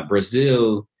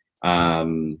 Brazil,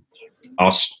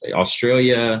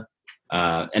 Australia,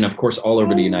 and of course all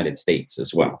over the United States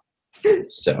as well.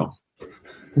 So,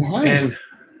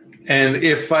 And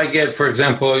if I get, for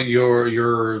example,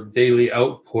 your daily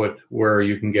output where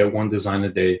you can get one design a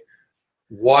day,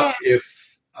 what do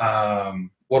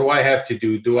I have to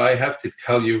do? Do I have to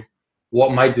tell you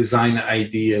what my design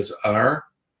ideas are,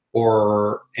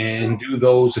 and do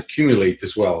those accumulate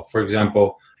as well? For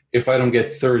example, if I don't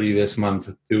get 30 this month,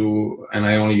 and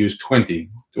I only use 20,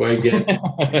 do I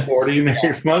get 40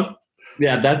 next month?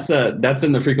 Yeah, that's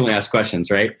in the frequently asked questions,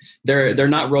 right? They're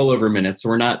not rollover minutes.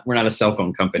 We're not a cell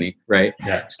phone company, right?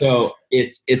 Yeah. So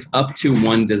it's up to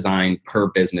one design per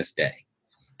business day.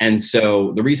 And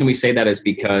so the reason we say that is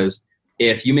because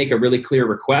if you make a really clear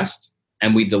request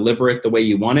and we deliver it the way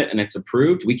you want it and it's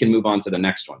approved, we can move on to the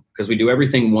next one, because we do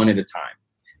everything one at a time.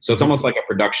 So it's almost like a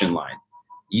production line.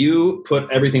 You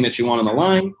put everything that you want on the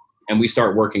line, and we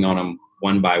start working on them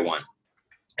one by one.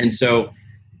 And so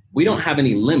we don't have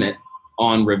any limit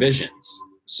on revisions.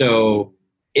 So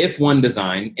if one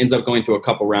design ends up going through a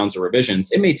couple rounds of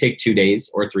revisions, it may take 2 days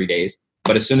or 3 days,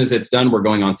 but as soon as it's done, we're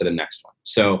going on to the next one.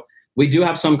 So we do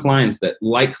have some clients that,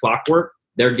 like clockwork,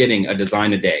 they're getting a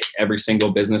design a day every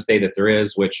single business day that there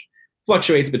is, which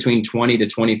fluctuates between 20 to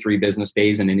 23 business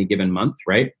days in any given month,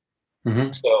 right?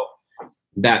 So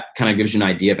that kind of gives you an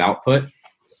idea of output.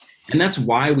 And that's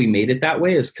why we made it that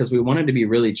way, is because we wanted to be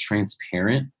really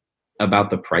transparent about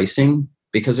the pricing,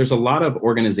 because there's a lot of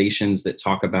organizations that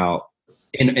talk about,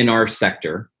 in our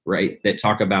sector, right, that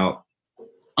talk about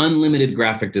unlimited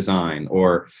graphic design,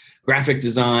 or graphic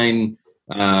design,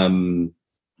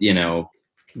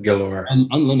 galore.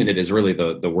 Unlimited is really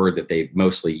the word that they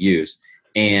mostly use.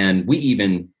 And we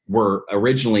even were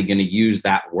originally going to use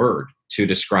that word to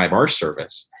describe our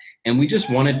service. And we just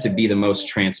wanted to be the most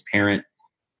transparent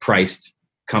priced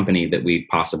company that we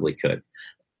possibly could.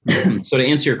 So to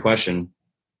answer your question,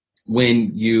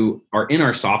 when you are in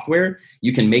our software,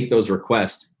 you can make those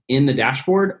requests in the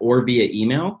dashboard or via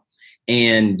email.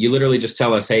 And you literally just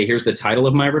tell us, hey, here's the title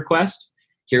of my request.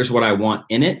 Here's what I want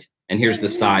in it. And here's the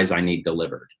size I need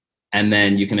delivered. And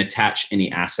then you can attach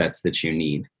any assets that you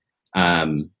need.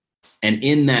 And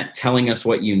in that telling us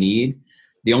what you need,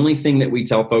 the only thing that we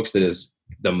tell folks that is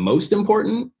the most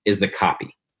important is the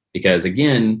copy. Because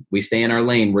again, we stay in our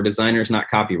lane. We're designers, not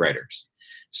copywriters.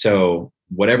 So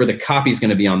whatever the copy is going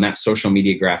to be on that social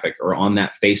media graphic or on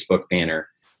that Facebook banner,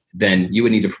 then you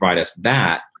would need to provide us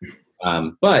that.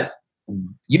 But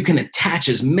you can attach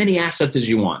as many assets as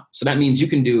you want. So that means you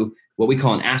can do what we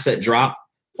call an asset drop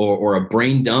or a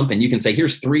brain dump. And you can say,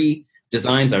 here's 3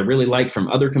 designs I really like from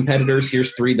other competitors.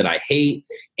 Here's 3 that I hate.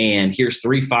 And here's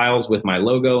 3 files with my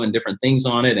logo and different things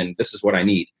on it. And this is what I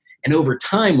need. And over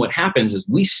time, what happens is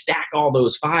we stack all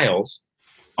those files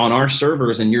on our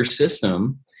servers in your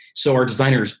system. So our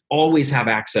designers always have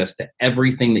access to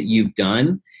everything that you've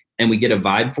done, and we get a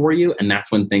vibe for you. And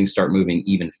that's when things start moving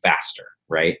even faster,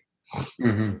 right?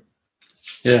 Mm-hmm.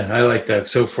 Yeah, I like that.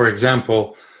 So for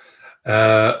example,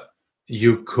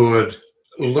 you could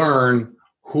learn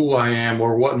who I am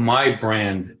or what my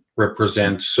brand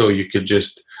represents. So you could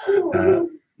just,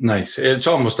 nice. It's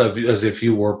almost as if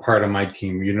you were part of my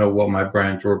team. You know what my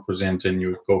brand represents, and you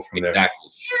would go from there. Exactly.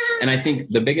 And I think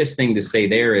the biggest thing to say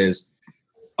there is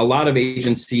a lot of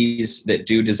agencies that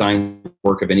do design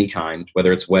work of any kind,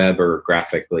 whether it's web or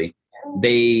graphically,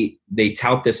 they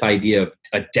tout this idea of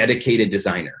a dedicated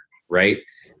designer, right?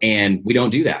 And we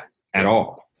don't do that at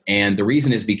all. And the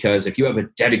reason is because if you have a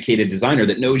dedicated designer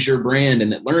that knows your brand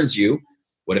and that learns you,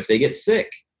 what if they get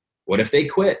sick? What if they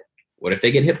quit? What if they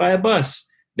get hit by a bus?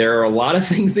 There are a lot of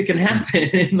things that can happen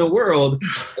in the world,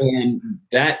 and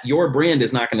that your brand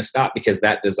is not going to stop because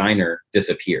that designer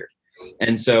disappeared.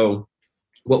 And so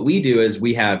what we do is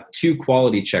we have 2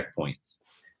 quality checkpoints.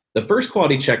 The first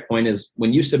quality checkpoint is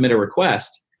when you submit a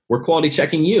request, we're quality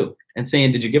checking you and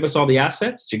saying, did you give us all the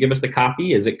assets? Did you give us the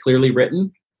copy? Is it clearly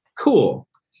written? Cool.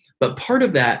 But part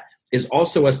of that is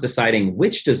also us deciding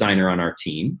which designer on our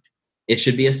team it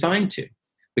should be assigned to.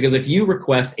 Because if you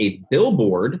request a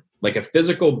billboard, like a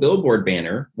physical billboard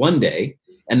banner one day,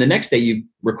 and the next day you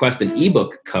request an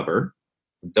ebook cover,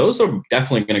 those are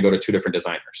definitely going to go to 2 different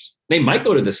designers. They might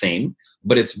go to the same,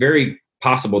 but it's very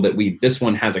possible that this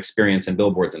one has experience in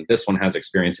billboards and this one has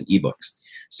experience in ebooks.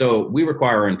 So we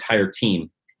require our entire team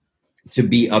to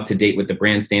be up to date with the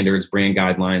brand standards, brand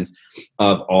guidelines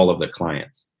of all of the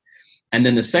clients. And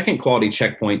then the second quality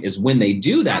checkpoint is when they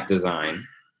do that design,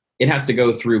 it has to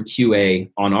go through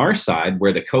QA on our side,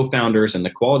 where the co-founders and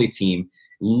the quality team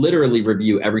literally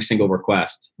review every single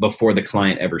request before the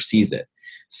client ever sees it.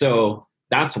 So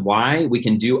that's why we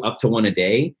can do up to 1 a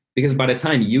day, because by the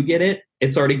time you get it,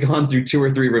 it's already gone through 2 or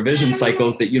 3 revision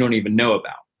cycles that you don't even know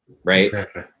about, right?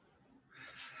 Exactly.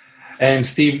 And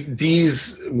Steve,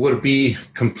 these would be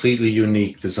completely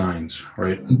unique designs,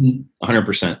 right?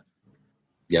 100%.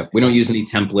 Yep. We don't use any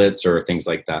templates or things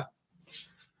like that.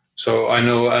 So I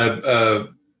know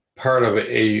part of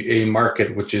a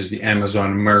market, which is the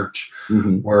Amazon merch,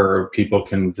 where people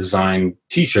can design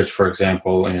T-shirts, for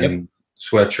example, and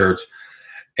sweatshirts.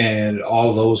 And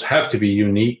all those have to be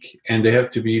unique, and they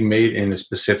have to be made in a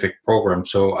specific program.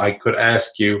 So I could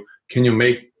ask you, can you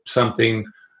make something,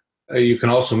 you can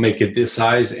also make it this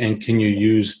size, and can you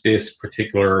use this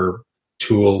particular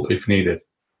tool if needed?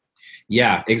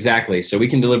 Yeah, exactly. So we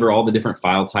can deliver all the different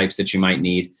file types that you might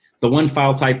need. The one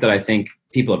file type that I think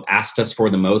people have asked us for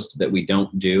the most that we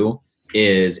don't do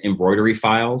is embroidery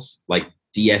files, like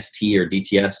DST or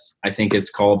DTS, I think it's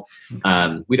called.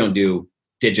 We don't do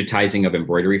digitizing of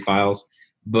embroidery files,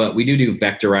 but we do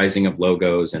vectorizing of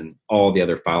logos and all the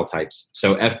other file types.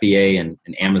 So FBA and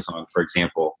Amazon, for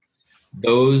example,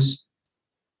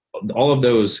 all of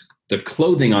those, the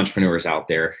clothing entrepreneurs out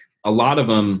there, a lot of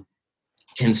them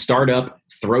can start up,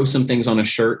 throw some things on a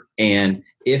shirt, and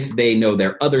if they know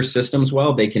their other systems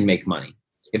well, they can make money.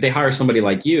 If they hire somebody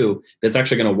like you that's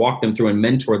actually going to walk them through and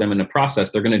mentor them in the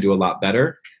process, they're going to do a lot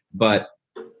better. But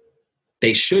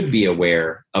they should be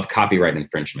aware of copyright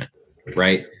infringement,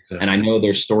 right? Yeah. And I know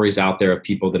there's stories out there of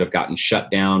people that have gotten shut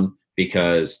down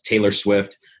because Taylor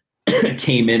Swift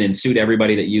came in and sued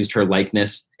everybody that used her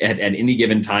likeness at any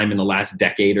given time in the last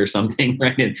decade or something,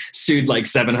 right? And sued like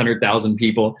 700,000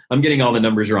 people. I'm getting all the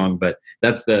numbers wrong, but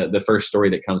that's the first story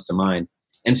that comes to mind.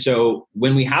 And so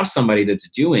when we have somebody that's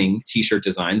doing T-shirt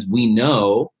designs, we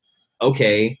know,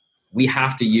 okay, we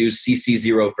have to use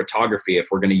CC0 photography if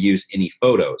we're going to use any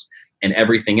photos. And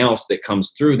everything else that comes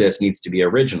through this needs to be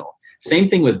original. Same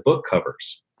thing with book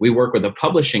covers. We work with a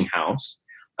publishing house,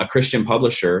 a Christian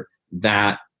publisher,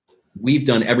 that we've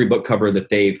done every book cover that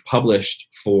they've published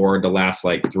for the last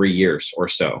 3 years or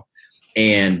so.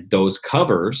 And those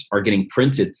covers are getting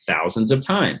printed thousands of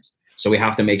times. So we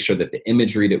have to make sure that the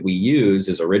imagery that we use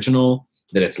is original,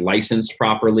 that it's licensed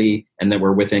properly, and that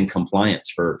we're within compliance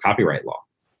for copyright law.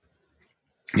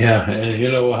 Yeah, and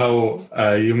you know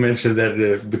how you mentioned that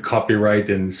the copyright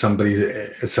and somebody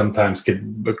sometimes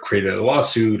could create a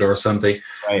lawsuit or something.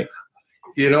 Right.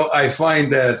 You know, I find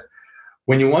that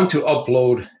when you want to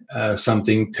upload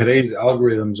something, today's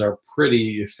algorithms are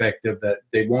pretty effective that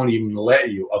they won't even let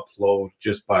you upload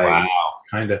just by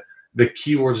kind of the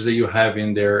keywords that you have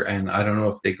in there, and I don't know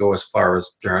if they go as far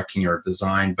as tracking your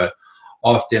design, but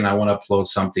often I want to upload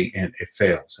something and it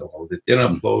fails. So it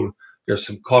didn't upload. There's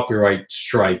some copyright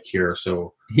strike here.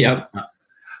 So Yep.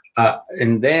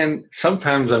 And then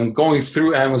sometimes I'm going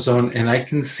through Amazon and I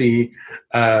can see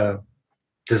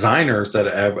designers that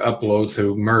have upload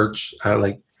through merch,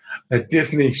 like a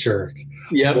Disney shirt.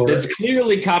 Yep, that's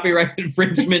clearly copyright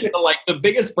infringement to like the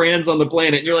biggest brands on the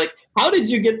planet. And you're like, how did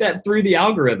you get that through the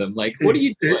algorithm? Like, what are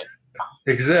you doing?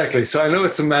 Exactly. So I know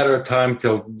it's a matter of time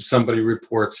till somebody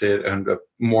reports it, and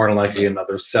more than likely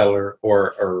another seller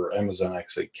or Amazon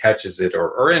actually catches it,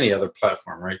 or any other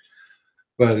platform, right?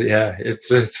 But yeah,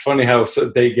 it's funny how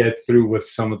they get through with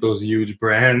some of those huge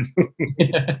brands.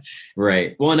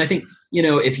 Right. Well, and I think,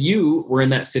 if you were in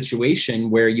that situation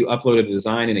where you upload a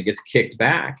design and it gets kicked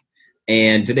back,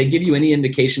 and did they give you any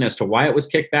indication as to why it was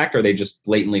kicked back, or they just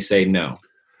blatantly say no?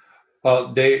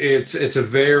 It's a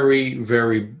very,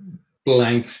 very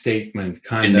blank statement,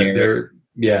 kind of.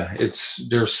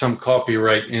 There's some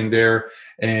copyright in there,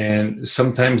 and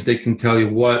sometimes they can tell you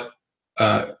what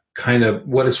kind of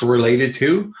what it's related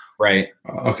to. Right.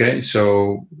 Okay.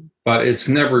 So, but it's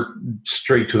never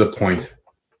straight to the point.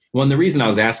 Well, and the reason I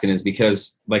was asking is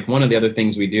because, like, one of the other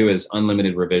things we do is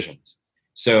unlimited revisions.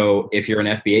 So if you're an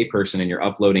FBA person and you're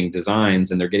uploading designs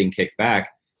and they're getting kicked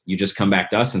back, you just come back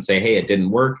to us and say, hey, it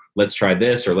didn't work. Let's try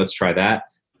this, or let's try that.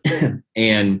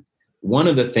 And one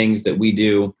of the things that we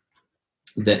do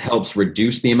that helps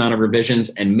reduce the amount of revisions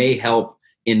and may help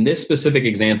in this specific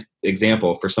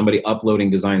example for somebody uploading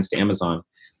designs to Amazon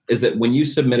is that when you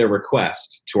submit a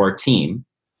request to our team,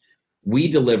 we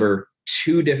deliver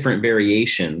 2 different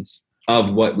variations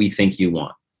of what we think you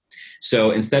want.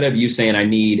 So instead of you saying, I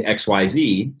need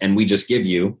XYZ, and we just give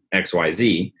you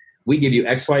XYZ, we give you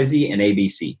XYZ and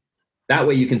ABC. That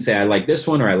way you can say, I like this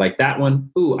one, or I like that one.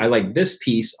 Ooh, I like this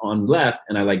piece on left,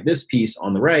 and I like this piece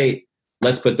on the right.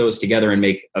 Let's put those together and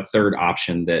make a third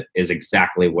option that is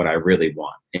exactly what I really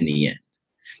want in the end.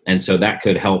 And so that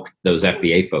could help those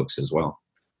FBA folks as well.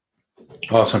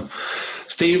 Awesome.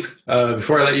 Steve,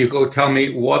 before I let you go, tell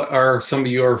me, what are some of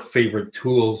your favorite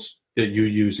tools that you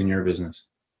use in your business?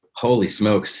 Holy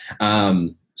smokes.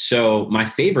 So my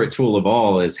favorite tool of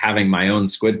all is having my own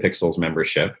Squid Pixels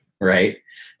membership, right?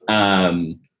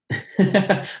 My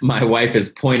wife is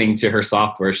pointing to her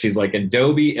software. She's like,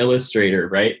 Adobe Illustrator,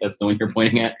 right? That's the one you're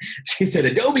pointing at. She said,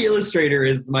 Adobe Illustrator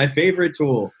is my favorite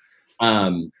tool.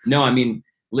 No, I mean,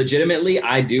 legitimately,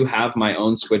 I do have my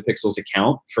own Squid Pixels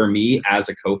account for me as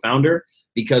a co-founder,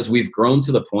 because we've grown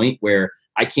to the point where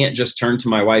I can't just turn to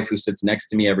my wife, who sits next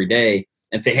to me every day,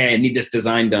 and say, hey, I need this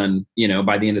design done,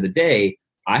 by the end of the day.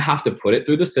 I have to put it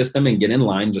through the system and get in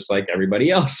line just like everybody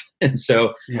else. And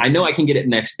so I know I can get it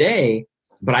next day,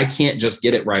 but I can't just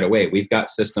get it right away. We've got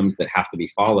systems that have to be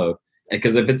followed,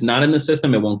 because if it's not in the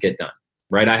system, it won't get done,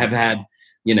 right? I have had,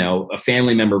 a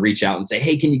family member reach out and say,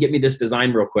 hey, can you get me this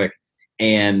design real quick?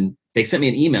 And they sent me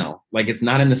an email, like it's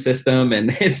not in the system,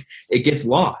 and it gets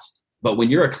lost. But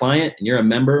when you're a client and you're a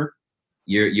member,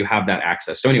 you have that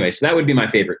access. So anyway, so that would be my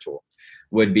favorite tool,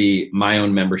 would be my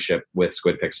own membership with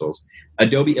Squid Pixels.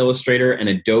 Adobe Illustrator and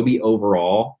Adobe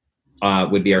overall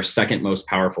would be our second most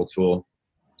powerful tool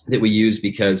that we use,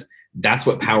 because that's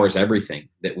what powers everything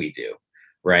that we do,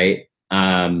 right?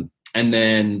 And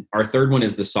then our third one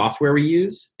is the software we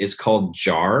use is called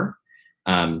JAR,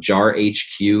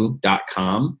 jarhq.com.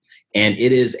 And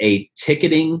it is a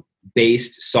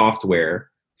ticketing-based software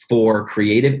for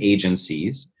creative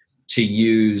agencies to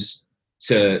use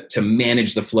to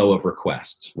manage the flow of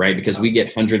requests, right? Because we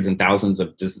get hundreds and thousands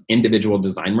of individual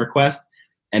design requests,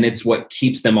 and it's what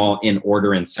keeps them all in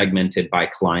order and segmented by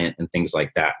client and things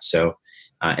like that. So,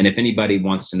 and if anybody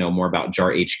wants to know more about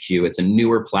JAR HQ, it's a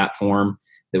newer platform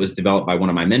that was developed by one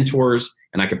of my mentors,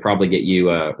 and I could probably get you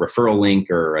a referral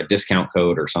link or a discount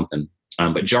code or something.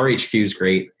 But JAR HQ is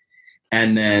great.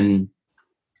 And then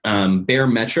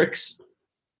Baremetrics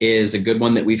is a good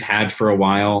one that we've had for a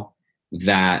while,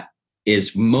 that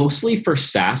is mostly for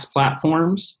SaaS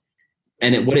platforms.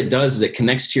 And what it does is it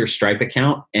connects to your Stripe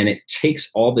account, and it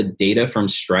takes all the data from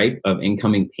Stripe of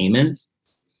incoming payments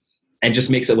and just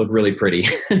makes it look really pretty.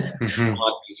 Mm-hmm.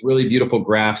 These really beautiful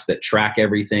graphs that track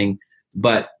everything.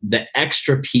 But the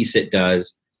extra piece it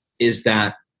does is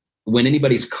that when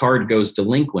anybody's card goes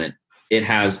delinquent, it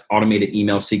has automated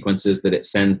email sequences that it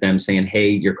sends them saying, hey,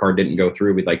 your card didn't go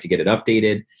through. We'd like to get it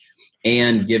updated,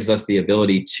 and gives us the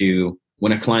ability to,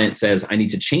 when a client says, I need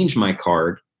to change my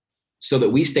card, so that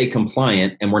we stay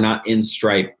compliant and we're not in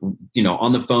Stripe,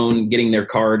 on the phone, getting their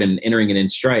card and entering it in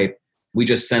Stripe, we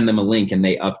just send them a link and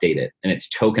they update it, and it's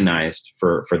tokenized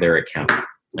for their account.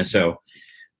 And so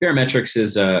Barometrics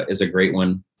is a great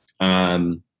one.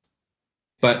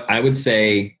 But I would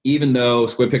say, even though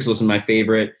Squid Pixels is my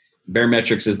favorite,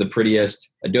 Barometrics is the prettiest,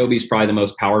 Adobe is probably the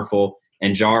most powerful,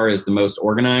 and JAR is the most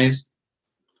organized.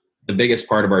 The biggest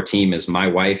part of our team is my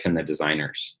wife and the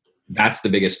designers. That's the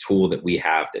biggest tool that we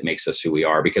have that makes us who we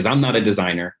are, because I'm not a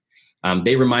designer.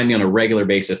 They remind me on a regular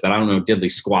basis that I don't know diddly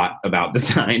squat about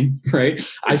design, right?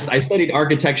 I studied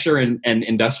architecture and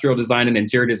industrial design and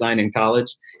interior design in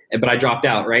college, but I dropped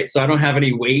out, right? So I don't have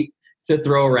any weight to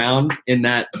throw around in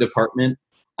that department.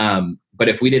 But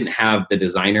if we didn't have the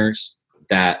designers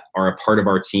that are a part of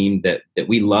our team that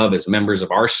we love as members of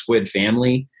our Squid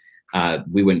family,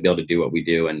 we wouldn't be able to do what we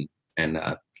do. And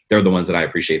they're the ones that I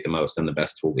appreciate the most and the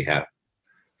best tool we have.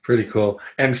 Pretty cool.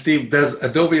 And Steve, does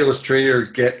Adobe Illustrator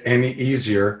get any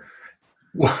easier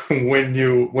when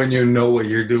you know what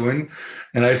you're doing?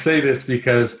 And I say this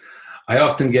because I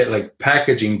often get like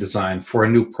packaging design for a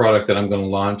new product that I'm going to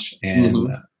launch.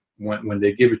 And when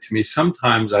they give it to me,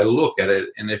 sometimes I look at it,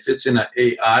 and if it's in an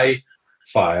AI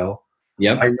file,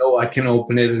 I know I can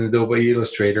open it in Adobe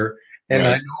Illustrator. And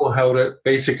I know how to,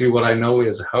 basically what I know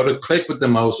is how to click with the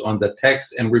mouse on the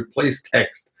text and replace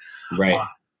text. Right.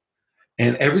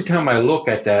 And every time I look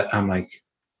at that, I'm like,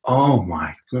 oh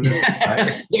my goodness.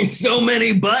 There's so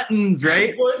many buttons,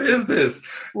 right? What is this?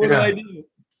 What do I do?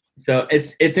 So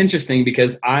it's interesting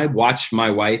because I watch my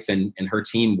wife and her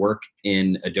team work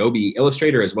in Adobe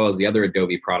Illustrator as well as the other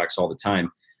Adobe products all the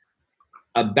time.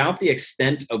 About the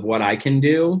extent of what I can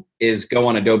do is go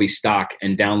on Adobe Stock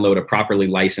and download a properly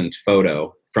licensed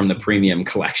photo from the premium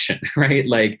collection, right?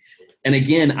 Like, and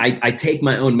again, I take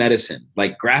my own medicine.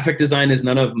 Like, graphic design is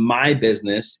none of my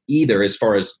business either as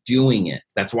far as doing it.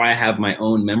 That's why I have my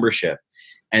own membership.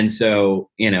 And so,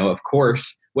 of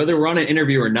course, whether we're on an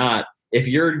interview or not, if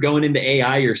you're going into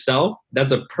AI yourself,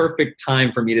 that's a perfect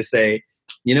time for me to say,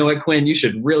 you know what, Quinn, you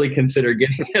should really consider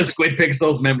getting a Squid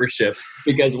Pixels membership,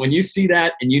 because when you see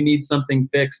that and you need something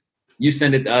fixed, you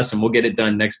send it to us and we'll get it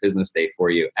done next business day for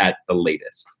you at the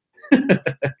latest.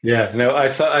 Yeah, no, I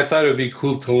thought it would be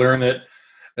cool to learn it,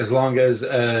 as long as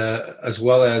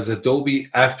well as Adobe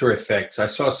After Effects. I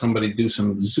saw somebody do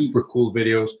some super cool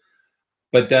videos,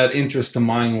 but that interest of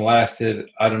mine lasted,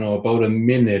 I don't know, about a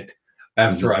minute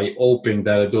after I opened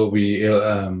that Adobe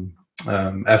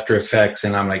After Effects,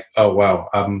 and I'm like, oh wow,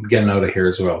 I'm getting out of here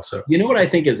as well. So what I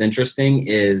think is interesting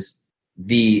is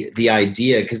the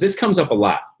idea, because this comes up a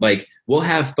lot. Like, we'll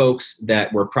have folks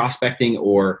that we're prospecting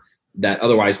or that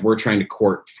otherwise we're trying to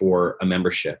court for a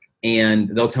membership, and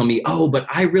they'll tell me, oh, but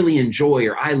I really enjoy,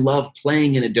 or I love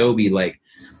playing in Adobe. Like,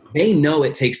 they know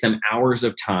it takes them hours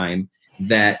of time,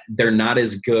 that they're not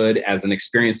as good as an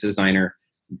experienced designer.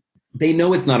 They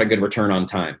know it's not a good return on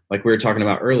time, like we were talking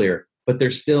about earlier, but they're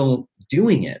still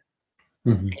doing it.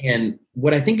 And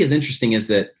what I think is interesting is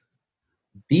that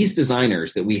these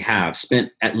designers that we have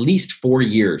spent at least 4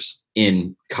 years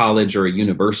in college or a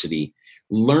university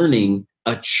learning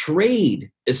a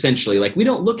trade, essentially. Like, we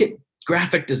don't look at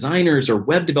graphic designers or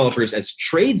web developers as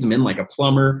tradesmen, like a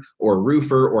plumber or a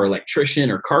roofer or electrician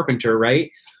or carpenter,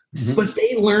 right? But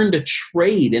they learned a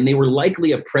trade, and they were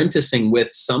likely apprenticing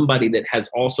with somebody that has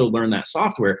also learned that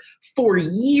software for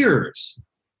years.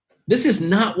 This is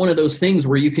not one of those things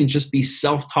where you can just be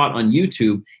self-taught on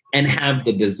YouTube and have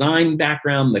the design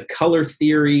background, the color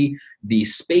theory, the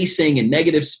spacing and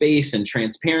negative space and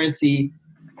transparency,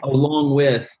 along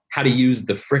with how to use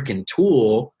the frickin'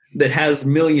 tool that has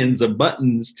millions of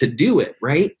buttons to do it,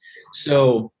 right?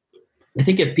 So I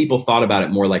think if people thought about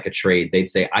it more like a trade, they'd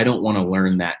say, I don't want to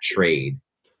learn that trade.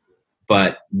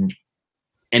 And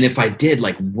if I did,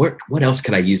 like, what else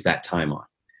could I use that time on?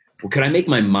 Well, could I make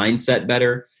my mindset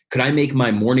better? Could I make my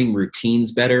morning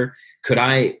routines better? Could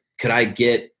I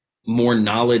get more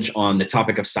knowledge on the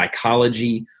topic of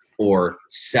psychology or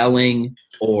selling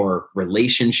or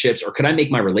relationships? Or could I make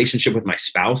my relationship with my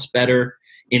spouse better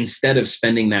instead of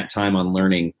spending that time on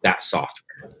learning that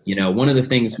software? One of the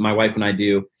things my wife and I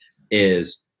do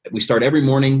is we start every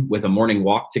morning with a morning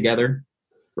walk together,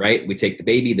 right? We take the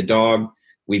baby, the dog.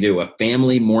 We do a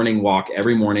family morning walk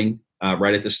every morning,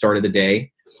 right at the start of the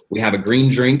day. We have a green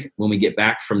drink when we get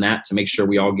back from that to make sure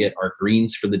we all get our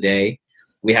greens for the day.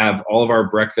 We have all of our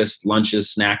breakfast,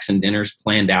 lunches, snacks, and dinners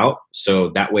planned out. So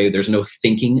that way there's no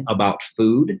thinking about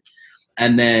food.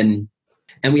 And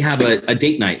we have a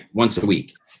date night once a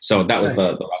week. So that was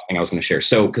the last thing I was going to share.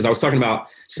 So, because I was talking about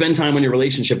spend time on your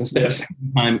relationship instead of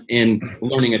spending time in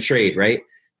learning a trade, right?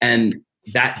 And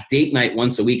that date night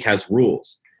once a week has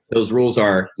rules. Those rules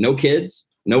are no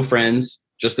kids, no friends,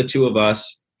 just the two of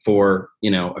us for,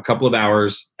 a couple of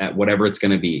hours at whatever it's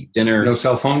going to be. Dinner. No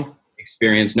cell phone?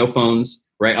 Experience, no phones.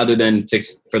 right? Other than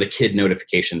for the kid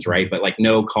notifications, right? But like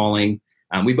no calling.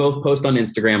 We both post on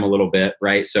Instagram a little bit,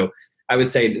 right? So I would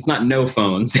say it's not no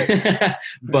phones,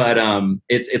 but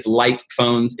it's light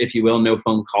phones, if you will, no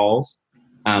phone calls.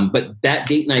 But that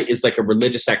date night is like a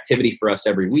religious activity for us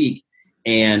every week.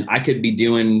 And I could be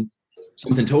doing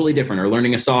something totally different or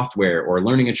learning a software or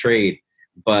learning a trade.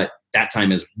 But that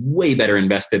time is way better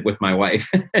invested with my wife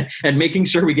and making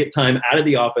sure we get time out of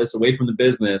the office, away from the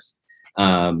business.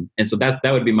 And so that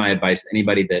would be my advice to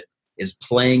anybody that is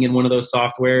playing in one of those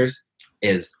softwares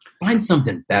is find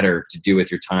something better to do with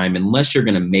your time, unless you're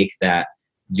going to make that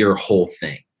your whole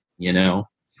thing, Yeah.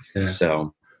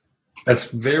 So that's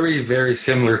very, very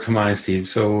similar to mine, Steve.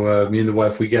 So me and the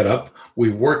wife, we get up, we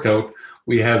work out,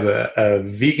 we have a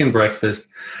vegan breakfast.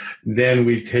 Then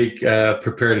we take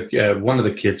one of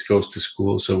the kids goes to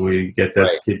school, so we get that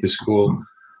kid to school.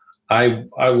 I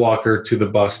walk her to the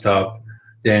bus stop.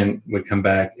 Then we come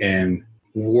back and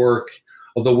work.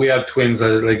 Although we have twins,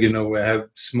 we have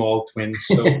small twins,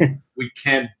 so we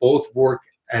can't both work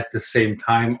at the same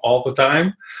time all the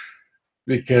time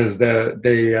because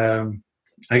they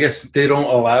I guess they don't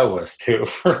allow us to.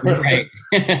 Right.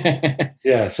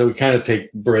 Yeah, so we kind of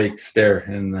take breaks there.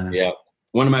 And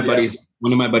one of my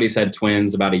buddies had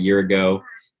twins about a year ago,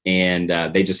 and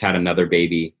they just had another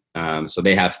baby. So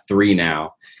they have 3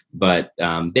 now, but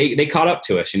they caught up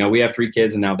to us. We have 3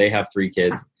 kids, and now they have 3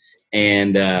 kids.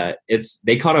 And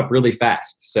they caught up really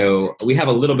fast. So we have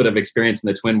a little bit of experience in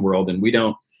the twin world, and we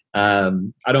don't.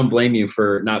 I don't blame you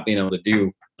for not being able to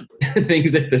do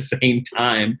things at the same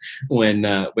time when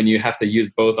you have to use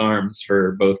both arms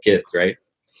for both kids, right?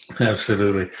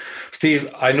 Absolutely, Steve.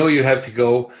 I know you have to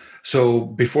go. So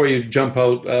before you jump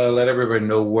out, let everybody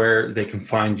know where they can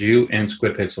find you and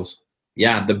Squid Pixels.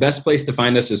 Yeah, the best place to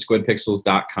find us is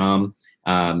squidpixels.com.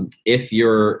 I'm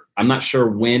not sure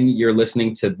when you're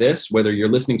listening to this, whether you're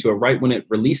listening to it right when it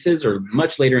releases or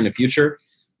much later in the future,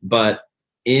 but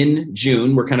in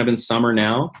June, we're kind of in summer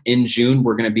now. In June,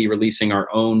 we're going to be releasing our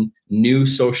own new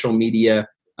social media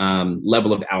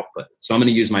level of output. So I'm going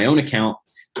to use my own account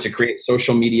to create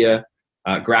social media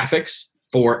graphics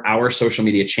for our social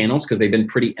media channels because they've been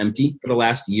pretty empty for the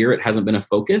last year. It hasn't been a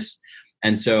focus.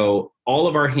 And so all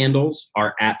of our handles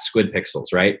are at Squid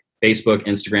Pixels, right? Facebook,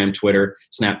 Instagram, Twitter,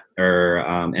 Snap,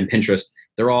 and Pinterest.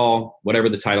 They're all, whatever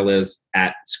the title is,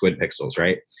 at Squid Pixels,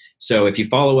 right? So if you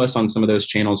follow us on some of those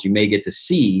channels, you may get to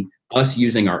see us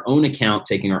using our own account,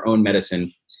 taking our own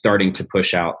medicine, starting to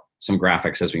push out some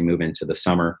graphics as we move into the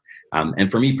summer. And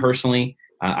for me personally,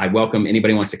 I welcome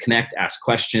anybody who wants to connect, ask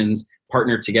questions,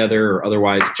 partner together, or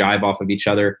otherwise jive off of each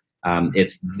other.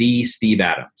 It's the Steve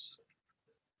Adams.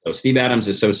 So Steve Adams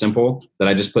is so simple that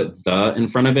I just put the in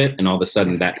front of it, and all of a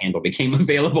sudden that handle became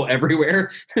available everywhere.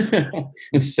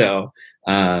 So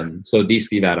the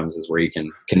Steve Adams is where you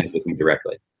can connect with me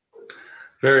directly.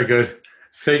 Very good.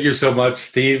 Thank you so much,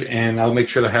 Steve. And I'll make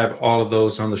sure to have all of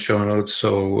those on the show notes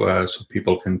so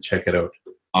people can check it out.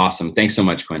 Awesome. Thanks so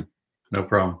much, Quinn. No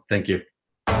problem. Thank you.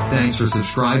 Thanks for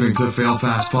subscribing to Fail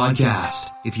Fast Podcast.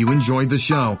 If you enjoyed the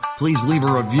show, please leave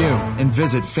a review and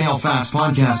visit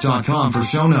failfastpodcast.com for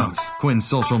show notes, Quinn's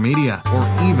social media, or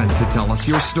even to tell us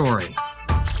your story.